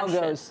Or the session.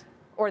 algos.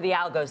 Or the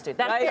algos do.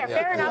 That's Right?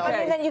 fair enough. Okay. I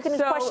mean, then you can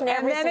question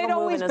every and then single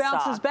it always move in a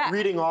bounces stock. back.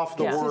 Reading off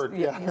the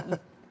word.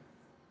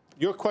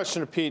 Your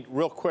question to Pete,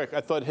 real quick, I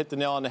thought it hit the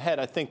nail on the head.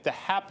 I think the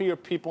happier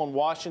people in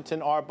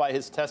Washington are by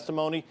his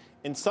testimony,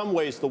 in some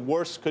ways, the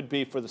worse could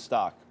be for the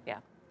stock. Yeah.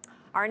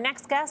 Our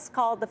next guest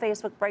called the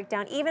Facebook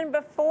breakdown even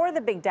before the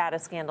big data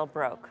scandal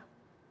broke.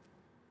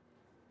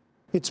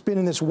 It's been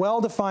in this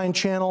well-defined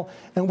channel,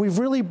 and we've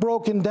really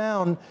broken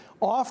down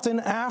often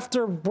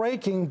after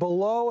breaking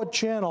below a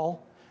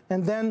channel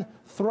and then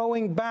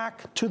throwing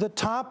back to the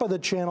top of the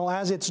channel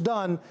as it's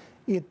done,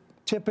 it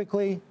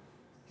typically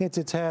hits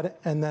its head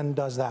and then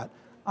does that.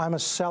 I'm a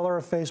seller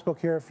of Facebook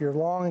here. If you're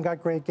long and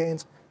got great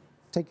gains,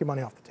 take your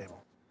money off the table.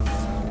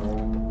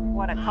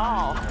 What a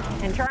call.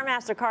 And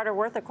Chartmaster Carter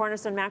Worth of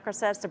Cornerstone Macro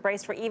says to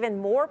brace for even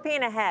more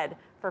pain ahead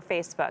for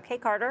Facebook. Hey,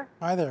 Carter.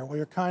 Hi there. Well,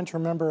 you're kind to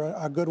remember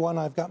a good one.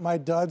 I've got my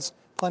duds,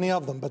 plenty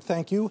of them, but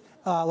thank you.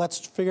 Let's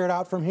figure it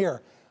out from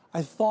here.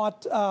 I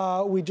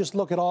thought we'd just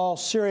look at all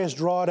serious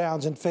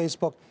drawdowns in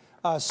Facebook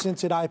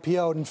since it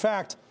IPO'd. In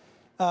fact,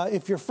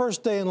 if your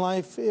first day in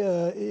life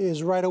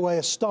is right away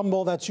a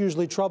stumble, that's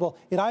usually trouble.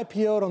 It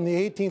IPO'd on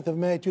the 18th of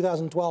May,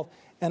 2012,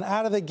 and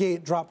out of the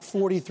gate dropped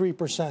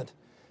 43%.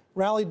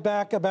 Rallied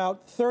back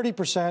about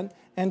 30%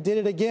 and did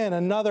it again,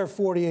 another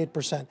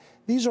 48%.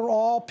 These are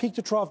all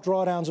peak-to-trough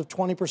drawdowns of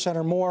 20%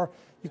 or more.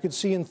 You can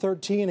see in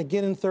 13,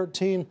 again in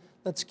 13.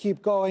 Let's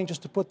keep going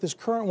just to put this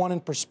current one in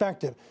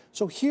perspective.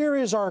 So here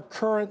is our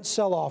current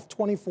sell-off,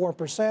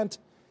 24%.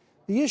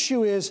 The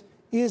issue is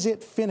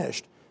it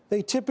finished?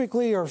 They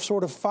typically are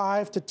sort of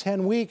 5 to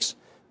 10 weeks.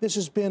 This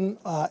has been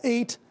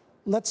 8.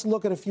 Let's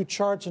look at a few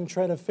charts and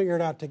try to figure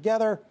it out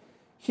together.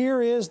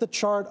 Here is the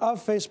chart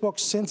of Facebook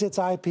since its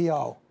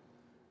IPO.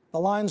 The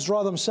lines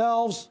draw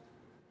themselves.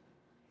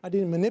 I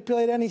didn't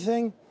manipulate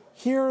anything.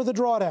 Here are the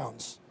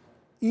drawdowns,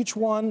 each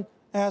one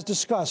as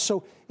discussed.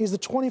 So is the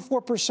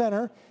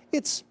 24%er,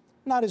 it's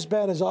not as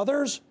bad as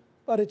others,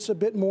 but it's a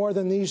bit more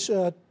than these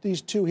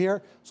two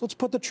here. So let's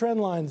put the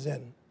trend lines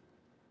in.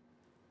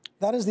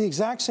 That is the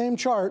exact same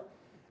chart.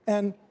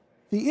 And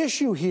the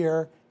issue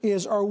here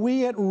is, are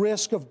we at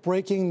risk of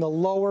breaking the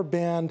lower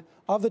band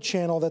of the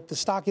channel that the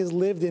stock has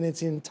lived in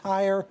its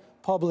entire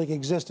public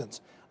existence?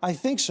 I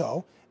think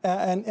so.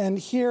 And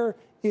here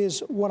is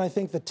what I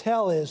think the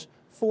tell is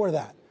for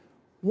that.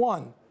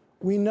 One,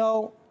 we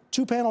know,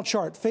 two-panel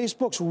chart,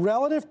 Facebook's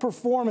relative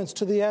performance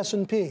to the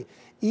S&P.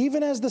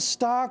 Even as the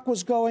stock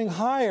was going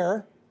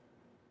higher,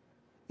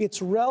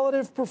 its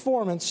relative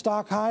performance,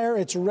 stock higher,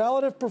 its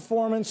relative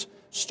performance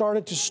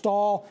started to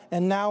stall,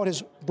 and now it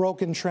has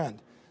broken trend.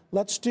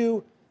 Let's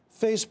do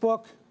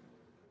Facebook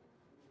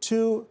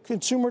to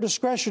consumer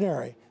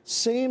discretionary.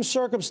 Same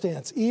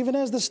circumstance. Even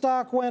as the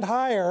stock went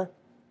higher,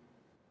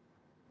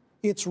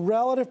 its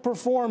relative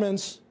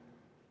performance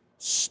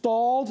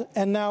stalled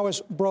and now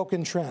is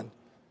broken trend.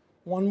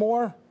 One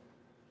more.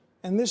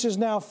 And this is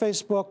now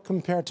Facebook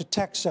compared to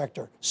tech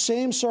sector.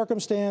 Same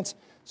circumstance,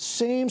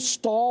 same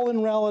stall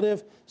in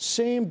relative,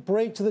 same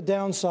break to the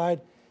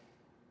downside.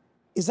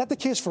 Is that the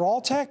case for all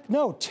tech?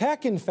 No,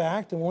 tech, in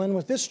fact, and we'll end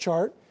with this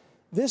chart,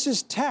 this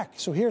is tech.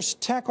 So here's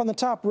tech on the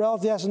top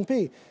relative to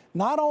S&P.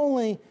 Not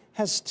only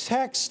has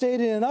tech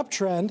stayed in an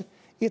uptrend,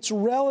 its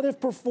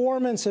relative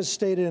performance has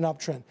stayed in an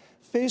uptrend.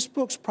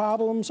 Facebook's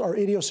problems are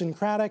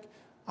idiosyncratic.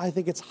 I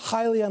think it's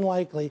highly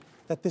unlikely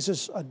that this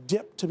is a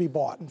dip to be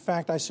bought. In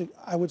fact,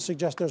 I would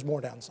suggest there's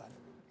more downside.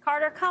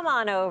 Carter, come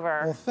on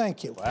over. Well,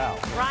 thank you. Wow.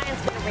 Ryan's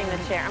going to bring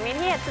the chair. I mean,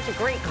 he had such a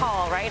great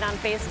call, right, on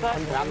Facebook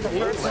the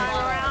first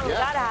time around. We've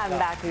got to have him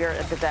back here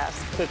at the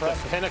desk. It's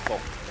the pinnacle.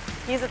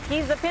 He's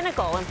the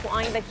pinnacle,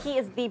 implying that he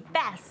is the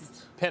best.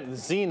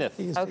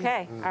 Zenith.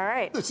 Okay, all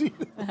right.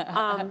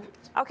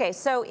 Okay,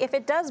 so if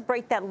it does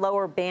break that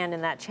lower band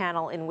in that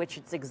channel in which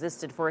it's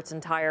existed for its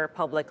entire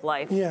public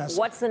life, yes,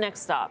 what's the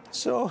next stop?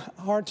 So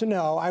hard to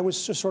know. I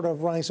was just sort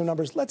of running some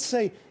numbers. Let's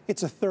say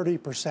it's a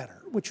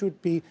 30%er, which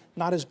would be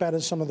not as bad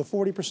as some of the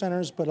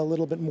 40%ers, but a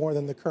little bit more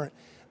than the current.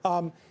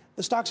 The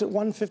stock's at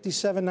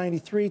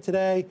 157.93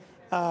 today.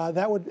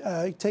 That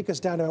would take us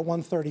down to about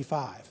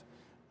 135.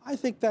 I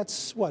think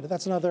that's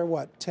that's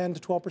another 10 to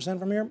 12%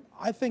 from here.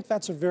 I think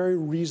that's a very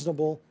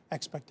reasonable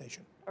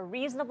expectation. A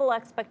reasonable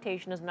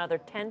expectation is another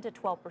 10 to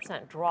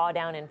 12%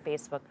 drawdown in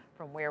Facebook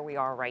from where we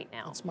are right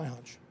now. That's my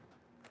hunch.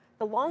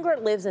 The longer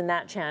it lives in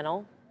that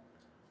channel,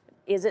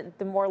 is it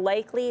the more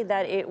likely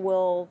that it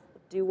will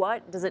do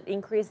what? Does it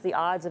increase the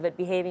odds of it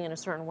behaving in a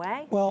certain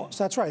way? Well,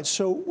 that's right.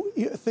 So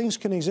things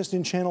can exist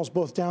in channels,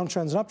 both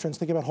downtrends and uptrends.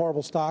 Think about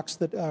horrible stocks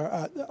that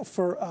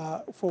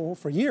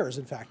for years,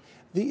 in fact.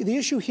 The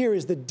issue here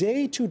is the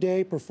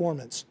day-to-day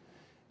performance.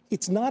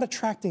 It's not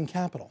attracting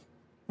capital,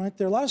 right?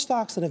 There are a lot of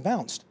stocks that have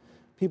bounced.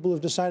 People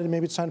have decided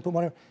maybe it's time to put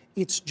money.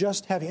 It's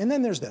just heavy. And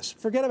then there's this.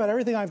 Forget about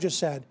everything I've just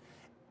said.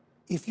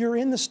 If you're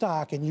in the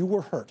stock and you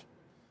were hurt,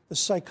 the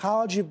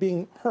psychology of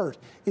being hurt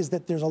is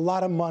that there's a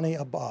lot of money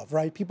above,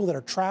 right? People that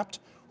are trapped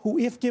who,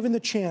 if given the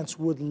chance,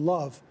 would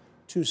love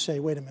to say,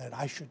 wait a minute,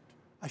 I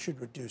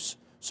should reduce.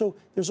 So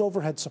there's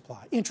overhead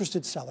supply,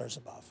 interested sellers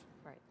above.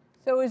 Right.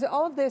 So is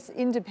all of this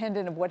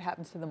independent of what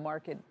happens to the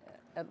market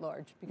at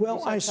large? Because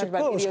well, I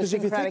suppose, because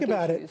if you think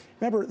about it,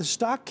 remember, the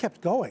stock kept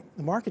going.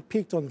 The market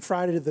peaked on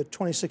Friday to the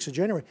 26th of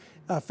January.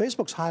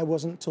 Facebook's high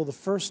wasn't until the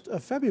 1st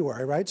of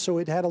February, right? So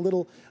it had a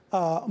little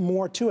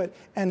more to it.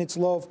 And its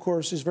low, of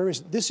course, is very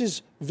recent. This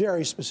is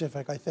very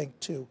specific, I think,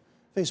 to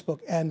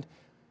Facebook. And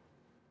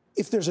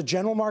if there's a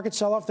general market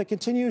sell-off that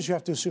continues, you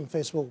have to assume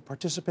Facebook will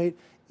participate.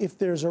 If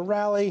there's a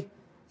rally,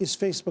 is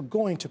Facebook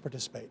going to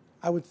participate?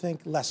 I would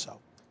think less so.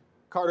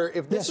 Carter,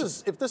 if this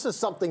is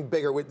something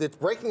bigger, it's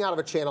breaking out of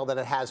a channel that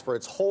it has for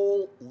its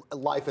whole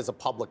life as a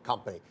public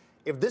company.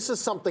 If this is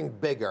something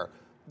bigger,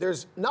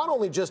 there's not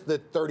only just the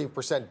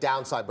 30%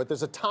 downside, but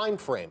there's a time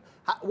frame.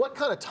 What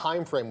kind of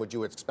time frame would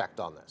you expect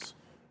on this?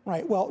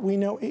 Right. Well, we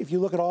know if you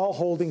look at all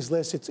holdings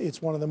lists,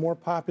 it's one of the more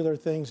popular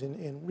things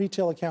in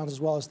retail accounts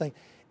as well as things.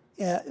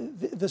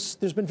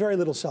 There's been very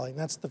little selling.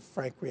 That's the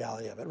frank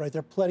reality of it, right? There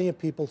are plenty of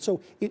people.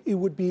 So it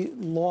would be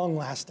long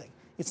lasting.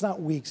 It's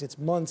not weeks, it's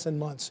months and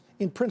months,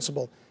 in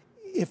principle,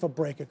 if a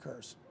break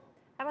occurs.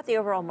 How about the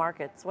overall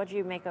markets? What do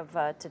you make of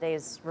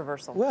today's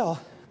reversal? Well,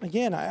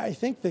 again, I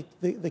think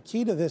the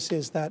key to this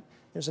is that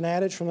there's an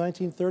adage from the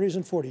 1930s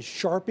and 40s.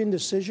 Sharp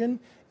indecision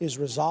is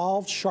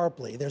resolved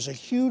sharply. There's a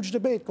huge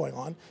debate going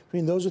on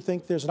between those who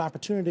think there's an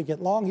opportunity to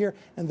get long here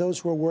and those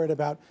who are worried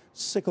about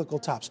cyclical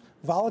tops.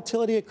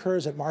 Volatility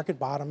occurs at market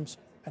bottoms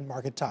and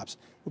market tops.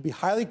 We'll be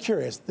highly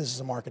curious if this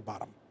is a market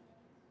bottom.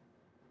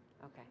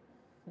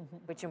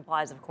 Which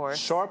implies, of course,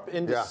 sharp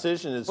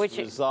indecision is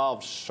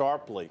resolved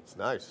sharply. It's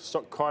nice.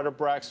 So Carter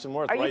Braxton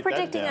Worth. Are you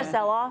predicting a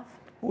sell-off?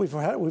 We've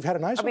had a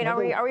nice one.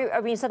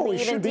 Are we something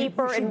even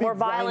deeper and more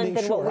violent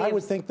than what we have? I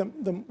would think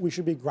we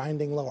should be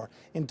grinding lower.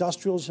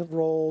 Industrials have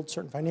rolled,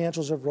 certain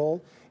financials have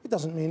rolled. It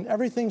doesn't mean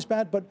everything's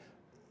bad, but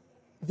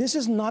this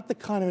is not the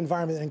kind of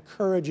environment that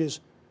encourages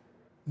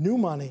new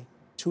money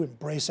to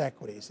embrace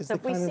equities. So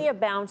if we see a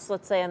bounce,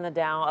 let's say on the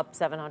Dow up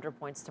 700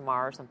 points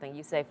tomorrow or something,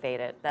 you say fade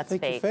it. That's fake.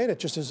 I think you fade it,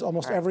 just as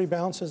almost every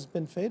bounce has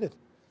been faded.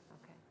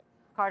 Okay.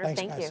 Carter, Thanks,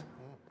 thank you.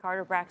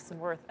 Carter Braxton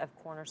Worth of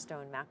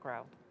Cornerstone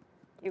Macro.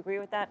 You agree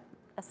with that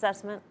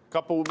assessment?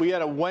 We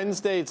had a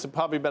Wednesday, it's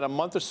probably about a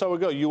month or so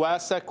ago. You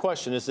asked that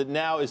question. Is it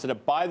a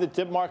buy the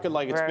dip market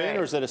like it's been,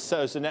 or is it a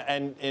sell?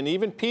 And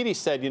even Petey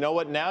said, you know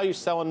what, now you're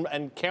selling.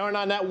 And Karen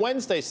on that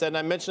Wednesday said, and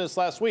I mentioned this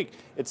last week,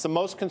 it's the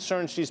most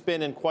concerned she's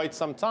been in quite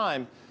some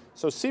time.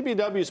 So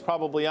CBW is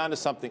probably onto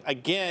something.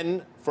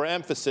 Again, for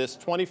emphasis,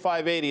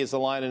 2580 is the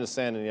line in the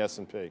sand in the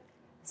S&P.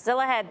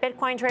 Still ahead,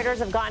 Bitcoin traders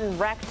have gotten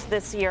wrecked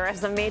this year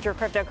as the major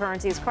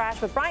cryptocurrencies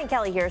crash. But Brian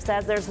Kelly here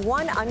says there's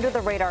one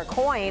under-the-radar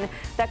coin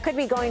that could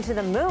be going to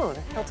the moon.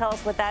 He'll tell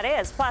us what that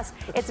is. Plus,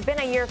 it's been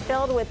a year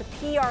filled with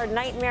PR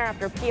nightmare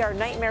after PR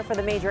nightmare for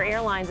the major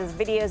airlines as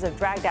videos of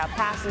dragged-out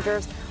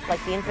passengers,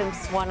 like the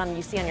infamous one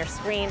you see on your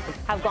screen,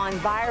 have gone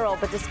viral.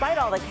 But despite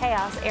all the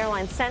chaos,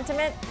 airline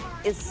sentiment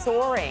is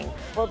soaring.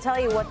 We'll tell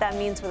you what that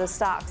means for the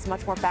stocks.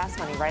 Much more Fast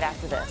Money right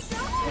after this.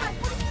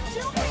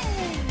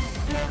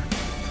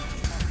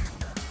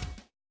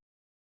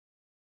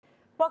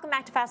 Welcome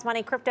back to Fast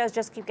Money. Cryptos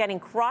just keep getting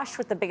crushed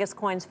with the biggest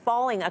coins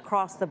falling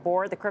across the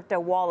board. The crypto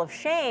wall of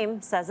shame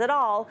says it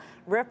all.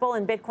 Ripple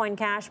and Bitcoin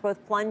Cash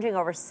both plunging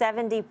over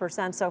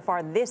 70% so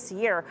far this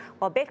year,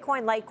 while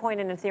Bitcoin,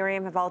 Litecoin, and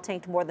Ethereum have all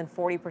tanked more than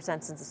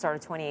 40% since the start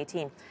of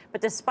 2018.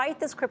 But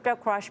despite this crypto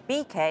crush,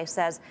 BK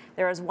says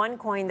there is one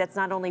coin that's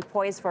not only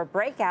poised for a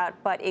breakout,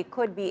 but it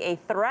could be a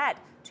threat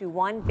to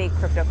one big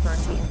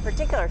cryptocurrency in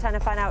particular. Time to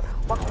find out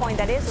what coin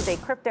that is with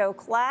a crypto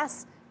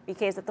class.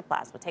 BK's at the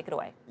Plasma. Take it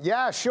away.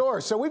 Yeah,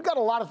 sure. So we've got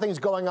a lot of things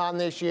going on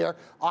this year.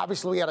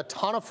 Obviously, we had a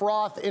ton of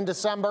froth in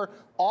December,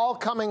 all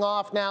coming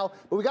off now.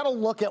 But we got to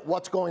look at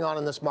what's going on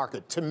in this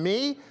market. To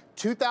me,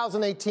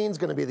 2018 is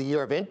going to be the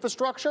year of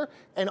infrastructure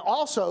and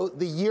also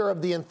the year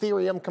of the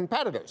Ethereum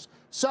competitors.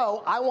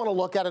 So I want to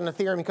look at an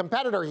Ethereum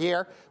competitor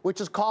here, which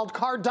is called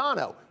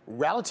Cardano.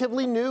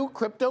 Relatively new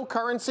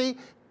cryptocurrency.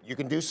 You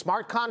can do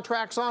smart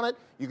contracts on it.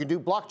 You can do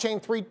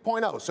blockchain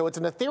 3.0. So it's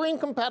an Ethereum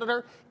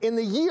competitor in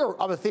the year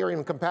of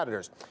Ethereum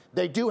competitors.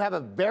 They do have a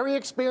very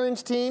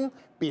experienced team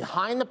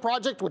behind the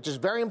project, which is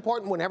very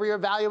important whenever you're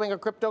valuing a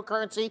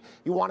cryptocurrency.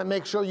 You want to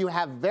make sure you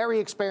have very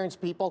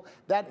experienced people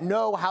that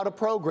know how to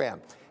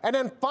program. And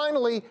then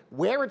finally,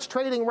 where it's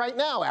trading right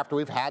now after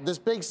we've had this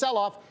big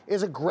sell-off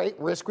is a great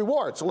risk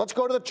reward. So let's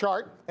go to the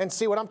chart and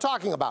see what I'm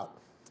talking about.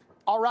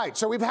 All right,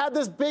 so we've had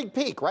this big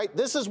peak, right?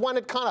 This is when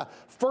it kind of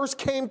first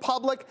came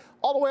public,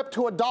 all the way up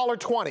to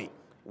 $1.20.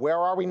 Where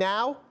are we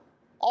now?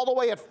 All the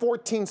way at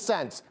 14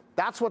 cents.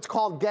 That's what's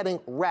called getting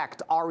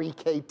wrecked,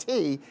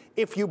 R-E-K-T,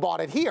 if you bought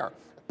it here.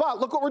 But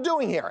look what we're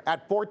doing here.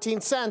 At 14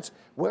 cents,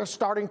 we're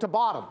starting to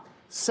bottom.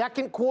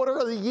 Second quarter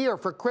of the year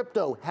for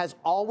crypto has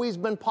always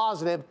been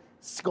positive,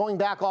 going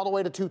back all the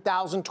way to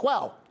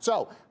 2012.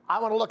 So I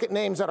want to look at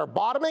names that are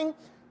bottoming,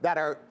 that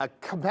are a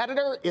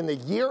competitor in the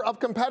year of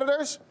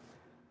competitors,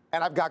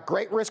 and I've got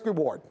great risk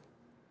reward.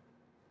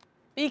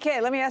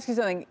 BK, let me ask you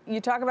something. You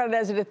talk about it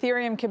as an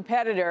Ethereum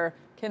competitor.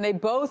 Can they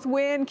both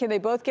win? Can they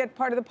both get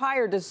part of the pie,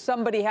 or does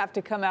somebody have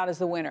to come out as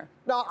the winner?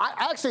 No, I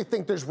actually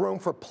think there's room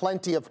for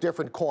plenty of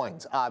different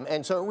coins.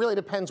 And so it really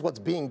depends what's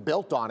being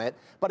built on it.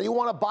 But you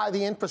want to buy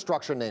the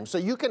infrastructure name. So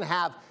you can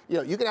have,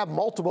 you can have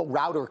multiple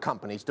router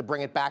companies, to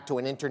bring it back to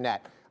an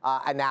internet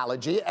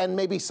analogy, and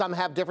maybe some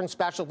have different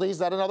specialties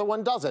that another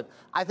one doesn't.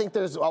 I think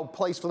there's a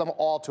place for them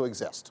all to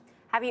exist.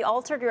 Have you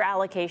altered your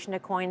allocation to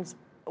coins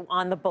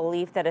on the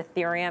belief that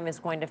Ethereum is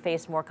going to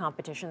face more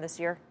competition this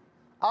year?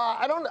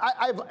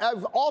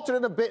 I've altered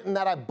it a bit in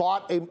that I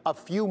bought a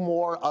few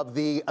more of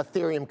the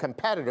Ethereum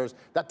competitors.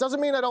 That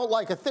doesn't mean I don't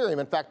like Ethereum.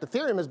 In fact,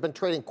 Ethereum has been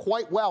trading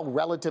quite well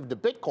relative to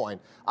Bitcoin.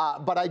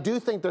 But I do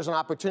think there's an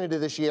opportunity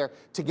this year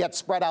to get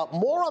spread out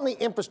more on the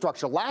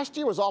infrastructure. Last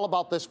year was all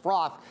about this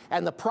froth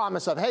and the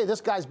promise of, hey, this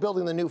guy's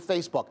building the new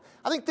Facebook.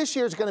 I think this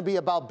year is going to be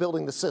about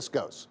building the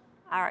Ciscos.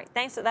 All right.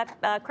 Thanks for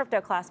that crypto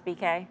class,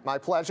 BK. My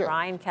pleasure.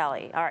 Brian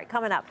Kelly. All right,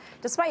 coming up.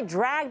 Despite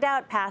dragged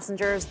out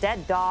passengers,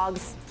 dead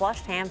dogs,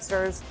 flushed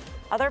hamsters,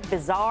 other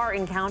bizarre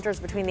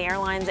encounters between the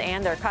airlines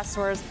and their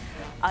customers,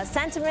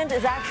 sentiment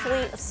is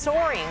actually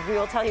soaring. We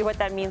will tell you what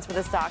that means for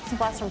the stocks.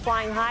 Plus, from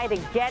flying high to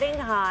getting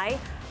high,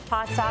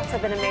 hot stocks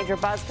have been a major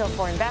buzzkill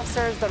for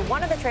investors, but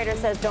one of the traders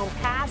says don't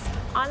pass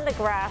on the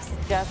grass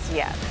just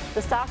yet.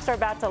 The stocks are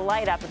about to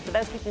light up, and for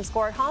those keeping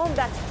score at home,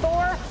 that's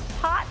 4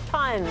 hot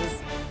puns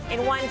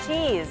in one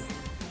tease.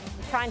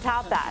 We'll try and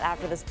top that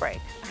after this break.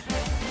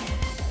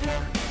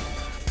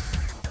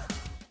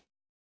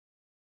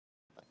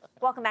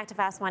 Welcome back to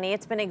Fast Money.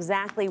 It's been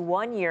exactly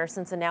 1 year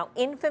since the now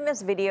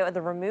infamous video of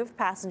the removed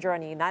passenger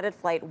on a United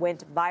flight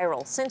went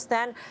viral. Since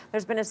then,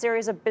 there's been a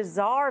series of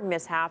bizarre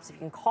mishaps, if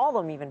you can call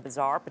them even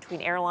bizarre, between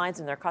airlines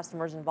and their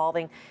customers,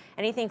 involving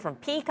anything from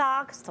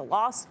peacocks to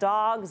lost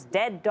dogs,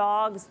 dead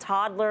dogs,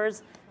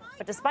 toddlers.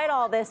 But despite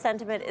all this,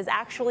 sentiment is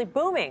actually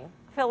booming.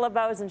 Phil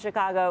LeBeau's in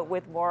Chicago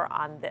with more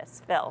on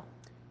this. Phil.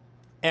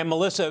 And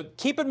Melissa,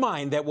 keep in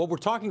mind that what we're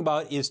talking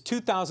about is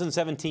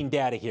 2017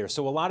 data here.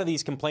 So a lot of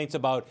these complaints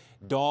about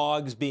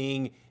dogs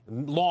being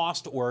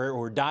lost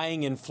or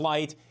dying in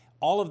flight,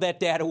 all of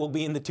that data will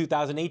be in the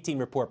 2018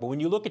 report. But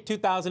when you look at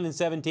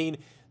 2017,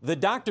 the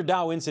Dr.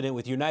 Dow incident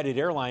with United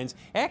Airlines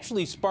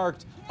actually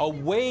sparked a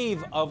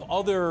wave of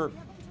other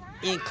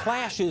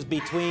clashes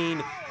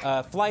between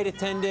flight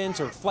attendants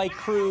or flight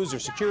crews or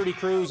security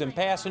crews and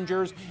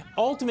passengers.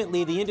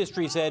 Ultimately, the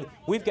industry said,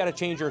 we've got to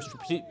change our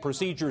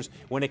procedures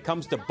when it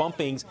comes to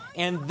bumpings.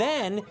 And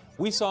then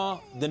we saw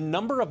the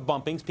number of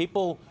bumpings,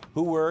 people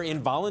who were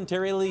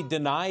involuntarily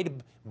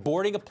denied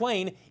boarding a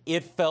plane,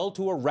 it fell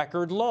to a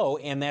record low.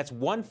 And that's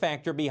one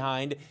factor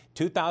behind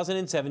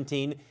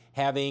 2017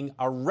 having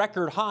a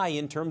record high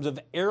in terms of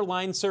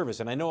airline service.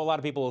 And I know a lot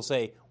of people will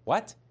say,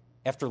 what?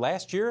 After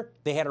last year,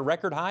 they had a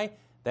record high?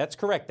 That's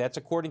correct. That's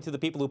according to the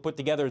people who put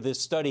together this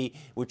study,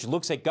 which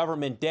looks at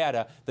government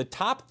data. The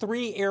top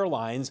 3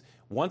 airlines,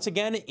 once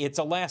again, it's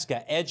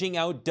Alaska, edging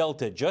out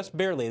Delta just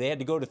barely. They had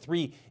to go to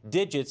 3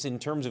 digits in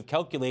terms of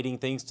calculating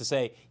things to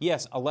say,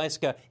 yes,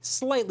 Alaska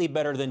slightly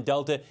better than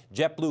Delta.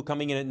 JetBlue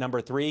coming in at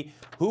number 3.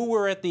 Who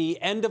were at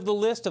the end of the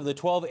list of the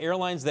 12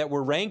 airlines that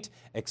were ranked?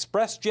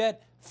 ExpressJet,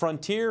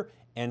 Frontier,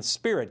 and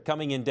Spirit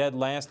coming in dead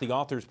last. The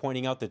authors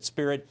pointing out that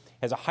Spirit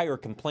has a higher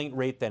complaint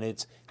rate than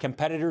its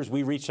competitors.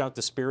 We reached out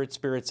to Spirit.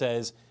 Spirit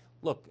says,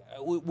 look,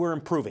 we're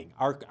improving.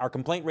 Our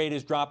complaint rate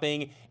is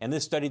dropping, and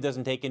this study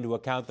doesn't take into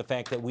account the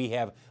fact that we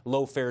have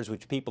low fares,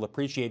 which people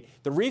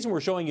appreciate. The reason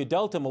we're showing you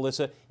Delta,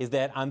 Melissa, is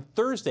that on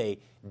Thursday,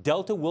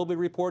 Delta will be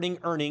reporting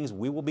earnings.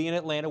 We will be in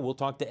Atlanta. We'll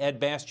talk to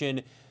Ed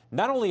Bastian,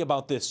 not only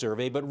about this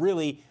survey, but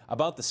really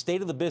about the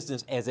state of the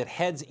business as it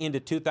heads into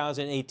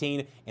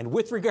 2018. And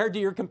with regard to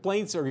your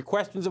complaints or your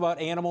questions about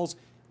animals,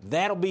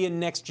 that'll be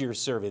in next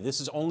year's survey. This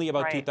is only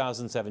about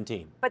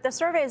 2017. But the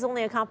survey is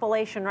only a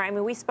compilation, right? I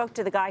mean, we spoke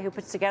to the guy who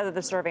puts together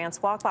the survey on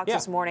Squawk Box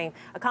this morning,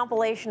 a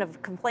compilation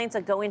of complaints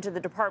that go into the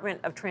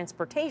Department of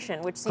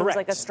Transportation, which seems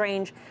like a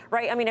strange,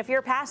 right? I mean, if you're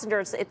a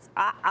passenger,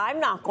 I'm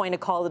not going to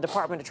call the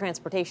Department of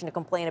Transportation to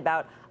complain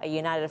about a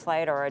United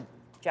flight or a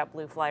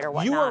JetBlue flight or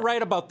whatnot. You are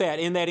right about that,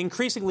 in that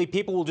increasingly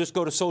people will just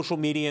go to social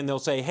media and they'll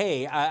say,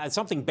 hey,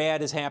 something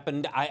bad has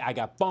happened. I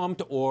got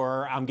bumped,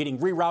 or I'm getting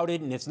rerouted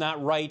and it's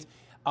not right.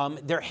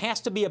 There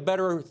has to be a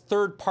better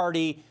third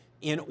party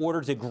in order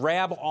to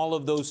grab all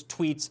of those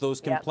tweets, those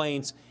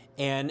complaints,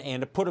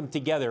 and to put them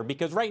together.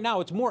 Because right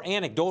now it's more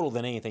anecdotal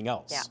than anything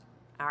else. Yeah.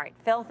 All right.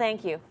 Phil,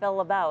 thank you. Phil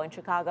LeBeau in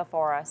Chicago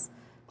for us.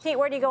 Pete,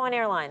 where do you go on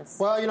airlines?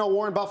 Well,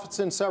 Warren Buffett's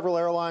in several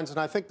airlines, and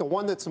I think the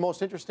one that's the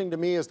most interesting to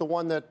me is the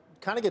one that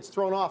kind of gets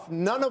thrown off.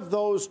 None of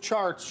those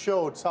charts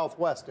showed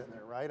Southwest in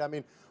there, right? right? I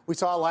mean, we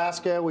saw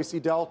Alaska, we see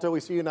Delta, we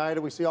see United,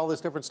 we see all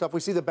this different stuff. We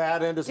see the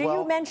bad end as well.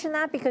 Do you mention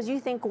that because you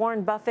think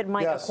Warren Buffett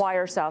might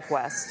acquire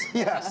Southwest?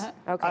 Yes,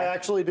 okay. I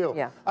actually do.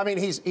 Yeah. I mean,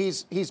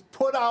 he's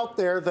put out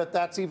there that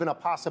that's even a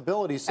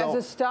possibility. So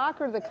as a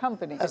stock or the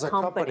company? As a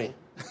company.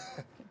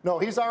 No,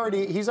 he's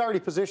already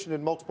positioned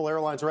in multiple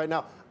airlines right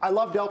now. I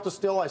love Delta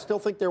still. I still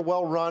think they're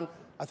well run.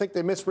 I think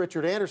they miss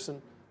Richard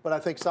Anderson, but I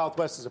think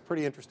Southwest is a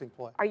pretty interesting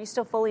play. Are you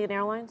still fully in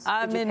airlines?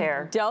 I'm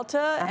in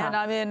Delta and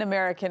I'm in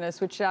American. I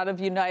switched out of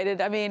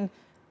United. I mean,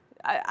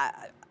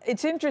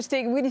 it's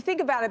interesting. When you think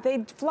about it,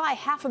 they fly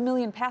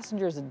 500,000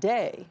 passengers a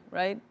day,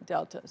 right,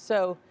 Delta?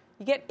 So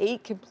you get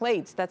 8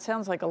 complaints. That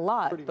sounds like a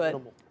lot, pretty but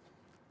minimal.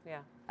 Yeah.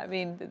 I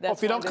mean, that's well,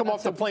 if you don't come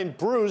off the plane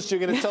bruised, you're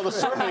going to tell the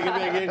survey you're going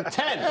to be getting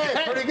 10.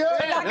 Hey, pretty good.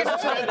 10. This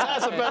is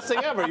fantastic. Best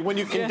thing ever. When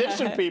you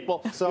condition people,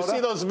 you see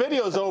those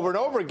videos over and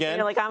over again.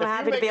 You're like, I'm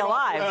happy to be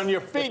alive. On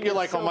your feet, you're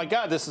like, oh my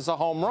God, this is a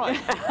home run.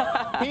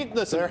 Pete,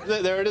 listen,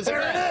 there it is.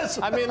 There it is.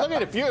 I mean, look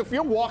at it. If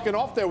you're walking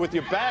off there with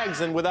your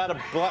bags and without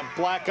a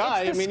black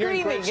eye, I mean, you're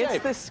in great shape.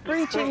 It's the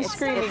screeching,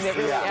 screaming that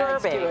really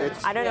disturbing.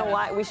 I don't know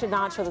why we should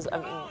not show this. I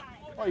mean, oh,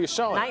 you're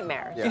showing.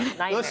 Nightmare.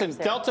 Yeah. Listen,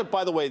 Delta,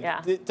 by the way,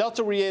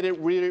 Delta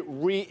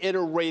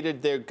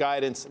reiterated their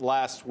guidance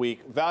last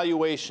week.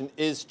 Valuation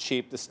is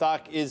cheap. The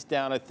stock is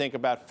down, I think,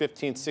 about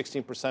 15,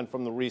 16%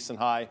 from the recent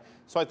high.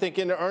 So I think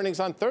in the earnings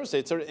on Thursday,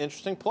 it's an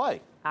interesting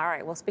play. All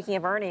right. Well, speaking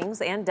of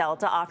earnings and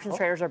Delta, options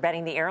traders are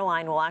betting the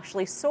airline will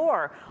actually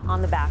soar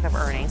on the back of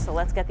earnings. So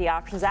let's get the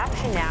options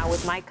action now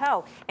with Mike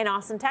Coe in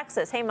Austin,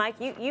 Texas. Hey, Mike,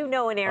 you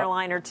know an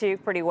airline or two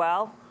pretty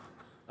well.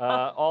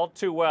 All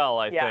too well,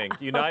 I think.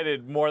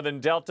 United more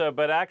than Delta,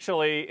 but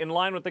actually, in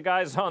line with the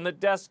guys on the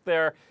desk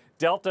there,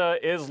 Delta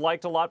is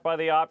liked a lot by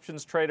the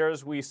options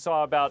traders. We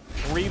saw about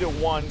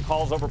 3-to-1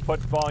 calls over put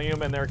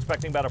volume, and they're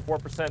expecting about a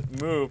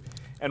 4% move.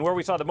 And where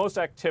we saw the most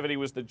activity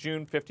was the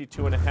June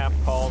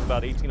 52.5 calls,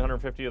 about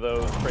 1,850 of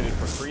those traded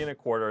for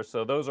 3.25.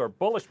 So those are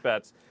bullish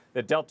bets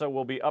that Delta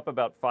will be up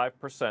about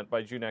 5%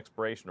 by June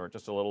expiration, or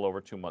just a little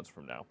over 2 months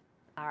from now.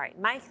 All right,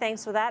 Mike,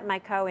 thanks for that.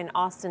 Mike Coe in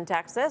Austin,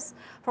 Texas.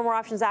 For more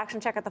options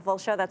action, check out the full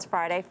show. That's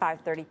Friday,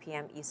 5:30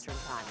 p.m. Eastern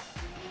Time.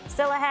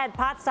 Still ahead,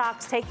 pot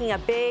stocks taking a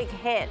big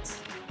hit.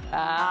 Even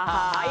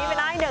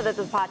I know that this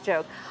is a pot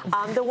joke.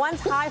 The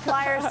once high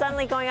flyers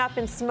suddenly going up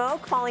in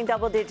smoke, falling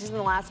double digits in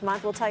the last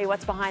month. We'll tell you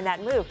what's behind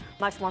that move.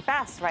 Much more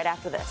fast right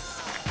after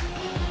this.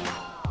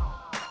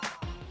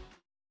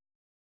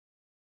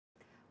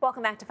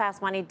 Welcome back to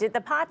Fast Money. Did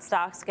the pot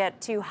stocks get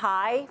too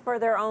high for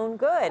their own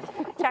good?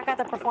 Check out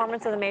the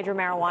performance of the major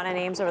marijuana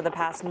names over the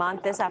past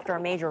month. This after a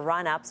major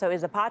run-up. So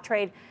is the pot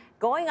trade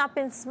going up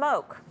in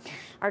smoke?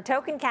 Our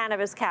token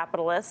cannabis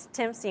capitalist,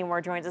 Tim Seymour,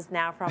 joins us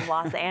now from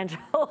Los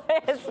Angeles.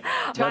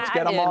 Let's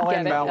get them all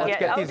in, Mel. Let's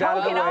get these out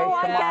of the way. Oh,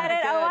 I get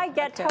it. Oh, I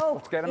get token.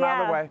 Let's get them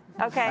out of the way.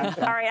 Okay.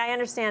 All right. I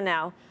understand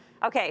now.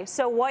 Okay.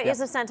 So what is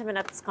the sentiment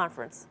at this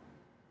conference?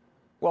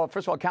 Well,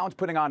 first of all, Cowen's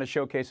putting on a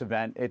showcase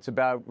event. It's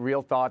about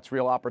real thoughts,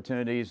 real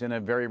opportunities in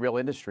a very real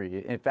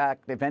industry. In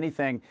fact, if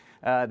anything,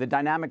 the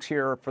dynamics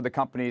here for the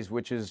companies,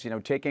 which is,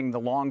 taking the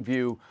long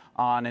view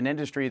on an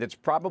industry that's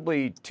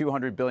probably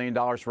 $200 billion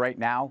right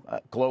now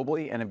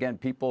globally. And again,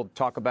 people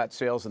talk about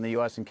sales in the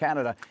U.S. and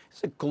Canada.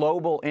 It's a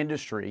global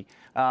industry.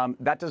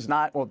 That does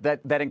not, well,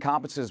 that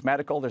encompasses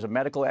medical. There's a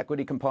medical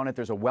equity component.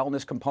 There's a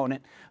wellness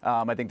component.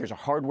 I think there's a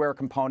hardware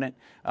component.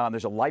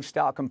 There's a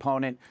lifestyle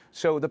component.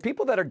 So the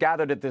people that are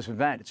gathered at this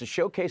event, it's a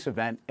showcase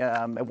event.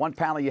 At one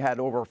panel, you had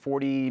over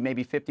 40,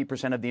 maybe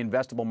 50% of the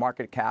investable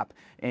market cap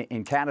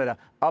in Canada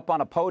up on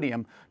a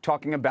podium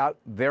talking about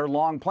their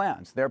long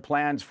plans, their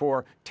plans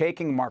for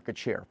taking market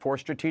share, for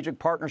strategic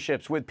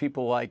partnerships with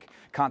people like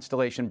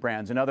Constellation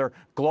Brands and other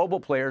global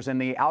players in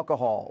the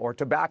alcohol or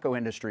tobacco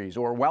industries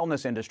or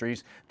wellness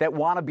industries that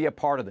want to be a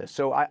part of this.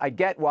 So I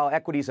get while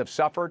equities have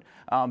suffered,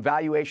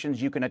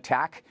 valuations you can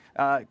attack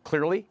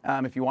clearly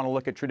if you want to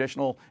look at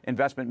traditional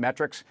investment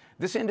metrics.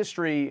 This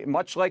industry,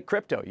 much like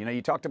crypto,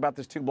 you talked about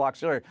this 2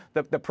 blocks earlier,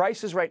 the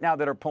prices right now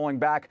that are pulling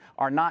back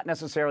are not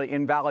necessarily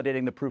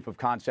invalidating the proof of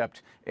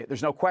concept.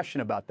 There's no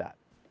question about that.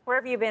 Where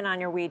have you been on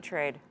your weed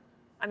trade?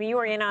 I mean, you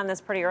were in on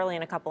this pretty early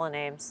in a couple of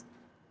names.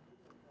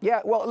 Yeah,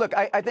 well, look,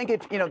 I think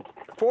if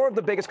 4 of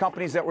the biggest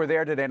companies that were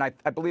there today, and I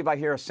believe I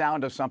hear a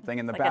sound of something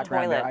in the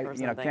background there.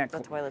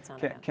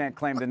 Can't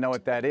claim to know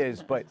what that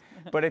is, but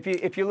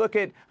if you look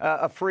at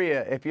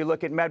Afria, if you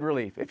look at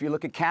MedRelief, if you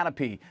look at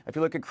Canopy, if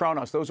you look at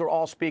Kronos, those are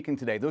all speaking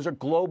today. Those are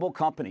global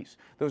companies.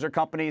 Those are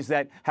companies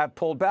that have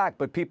pulled back,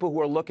 but people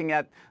who are looking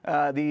at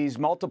these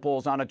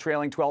multiples on a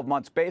trailing 12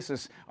 months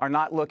basis are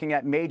not looking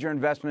at major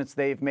investments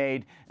they've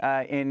made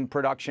in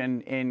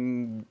production,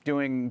 in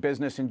doing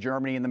business in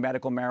Germany in the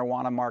medical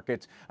marijuana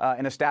markets,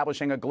 and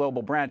establishing a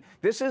global brand.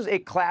 This is a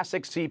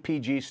classic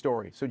CPG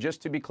story. So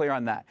just to be clear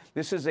on that,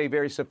 this is a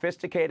very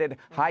sophisticated,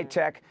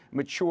 high-tech,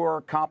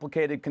 mature,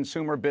 complicated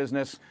consumer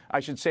business, I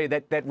should say,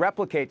 that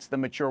replicates the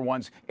mature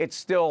ones. It's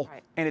still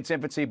in its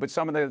infancy, but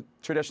some of the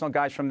traditional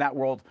guys from that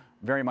world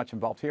very much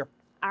involved here.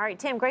 All right,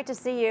 Tim, great to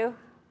see you.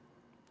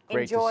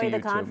 Great Enjoy to see the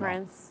you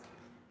conference. Too,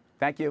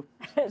 Thank you.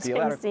 See you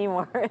Jim later.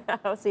 Seymour.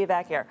 I'll see you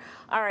back here.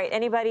 All right.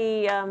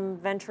 Anybody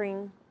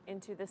venturing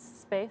into this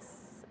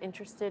space?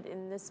 Interested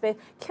in this space?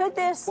 Could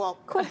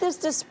this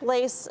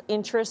displace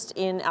interest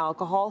in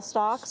alcohol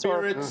stocks?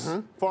 Spirits,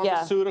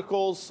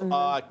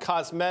 pharmaceuticals,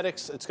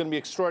 cosmetics. It's going to be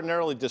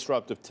extraordinarily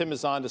disruptive. Tim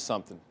is onto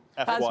something.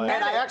 And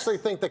I actually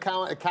think the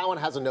Cowen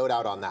has a note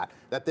out on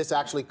that this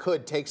actually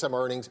could take some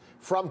earnings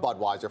from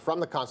Budweiser, from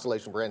the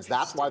Constellation brands.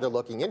 That's why they're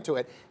looking into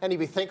it. And if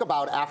you think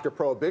about after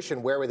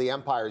Prohibition, where were the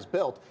empires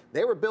built?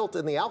 They were built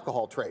in the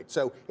alcohol trade.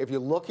 So if you're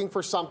looking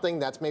for something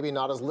that's maybe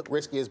not as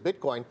risky as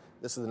Bitcoin,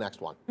 this is the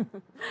next one.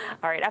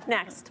 All right, up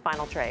next,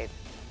 final trade.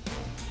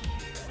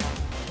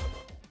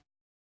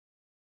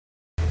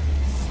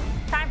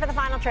 Time for the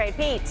final trade.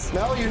 Pete.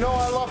 Mel, you know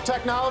I love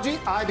technology.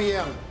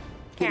 IBM.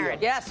 Karen.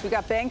 Yes, we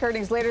got bank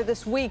earnings later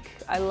this week.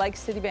 I like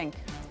Citibank.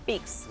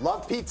 Beeks.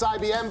 Love Pete's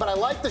IBM, but I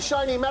like the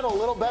shiny metal a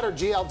little better.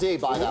 GLD,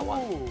 buy that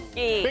one.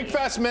 Big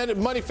fast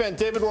money fan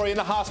David Roy in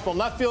the hospital.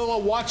 Not feeling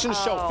well, watching the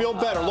show. Feel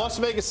better. Las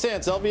Vegas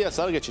Sands, LVS.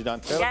 That'll get you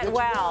done. Get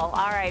well.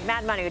 All right,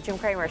 Mad Money with Jim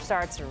Cramer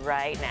starts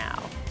right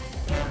now.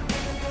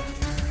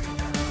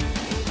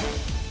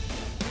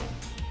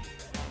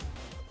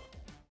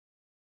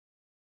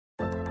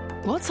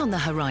 What's on the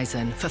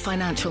horizon for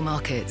financial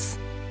markets?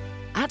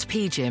 At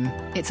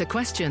PGIM, it's a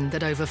question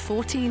that over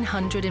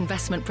 1,400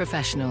 investment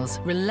professionals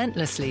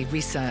relentlessly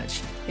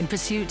research in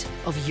pursuit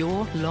of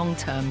your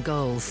long-term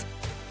goals.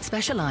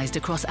 Specialized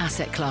across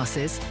asset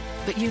classes,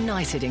 but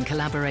united in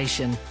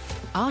collaboration,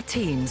 our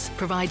teams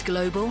provide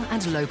global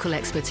and local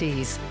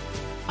expertise.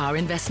 Our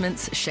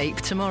investments shape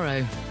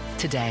tomorrow,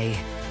 today.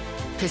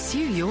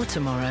 Pursue your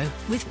tomorrow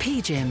with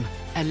PGIM,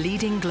 a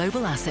leading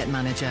global asset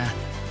manager.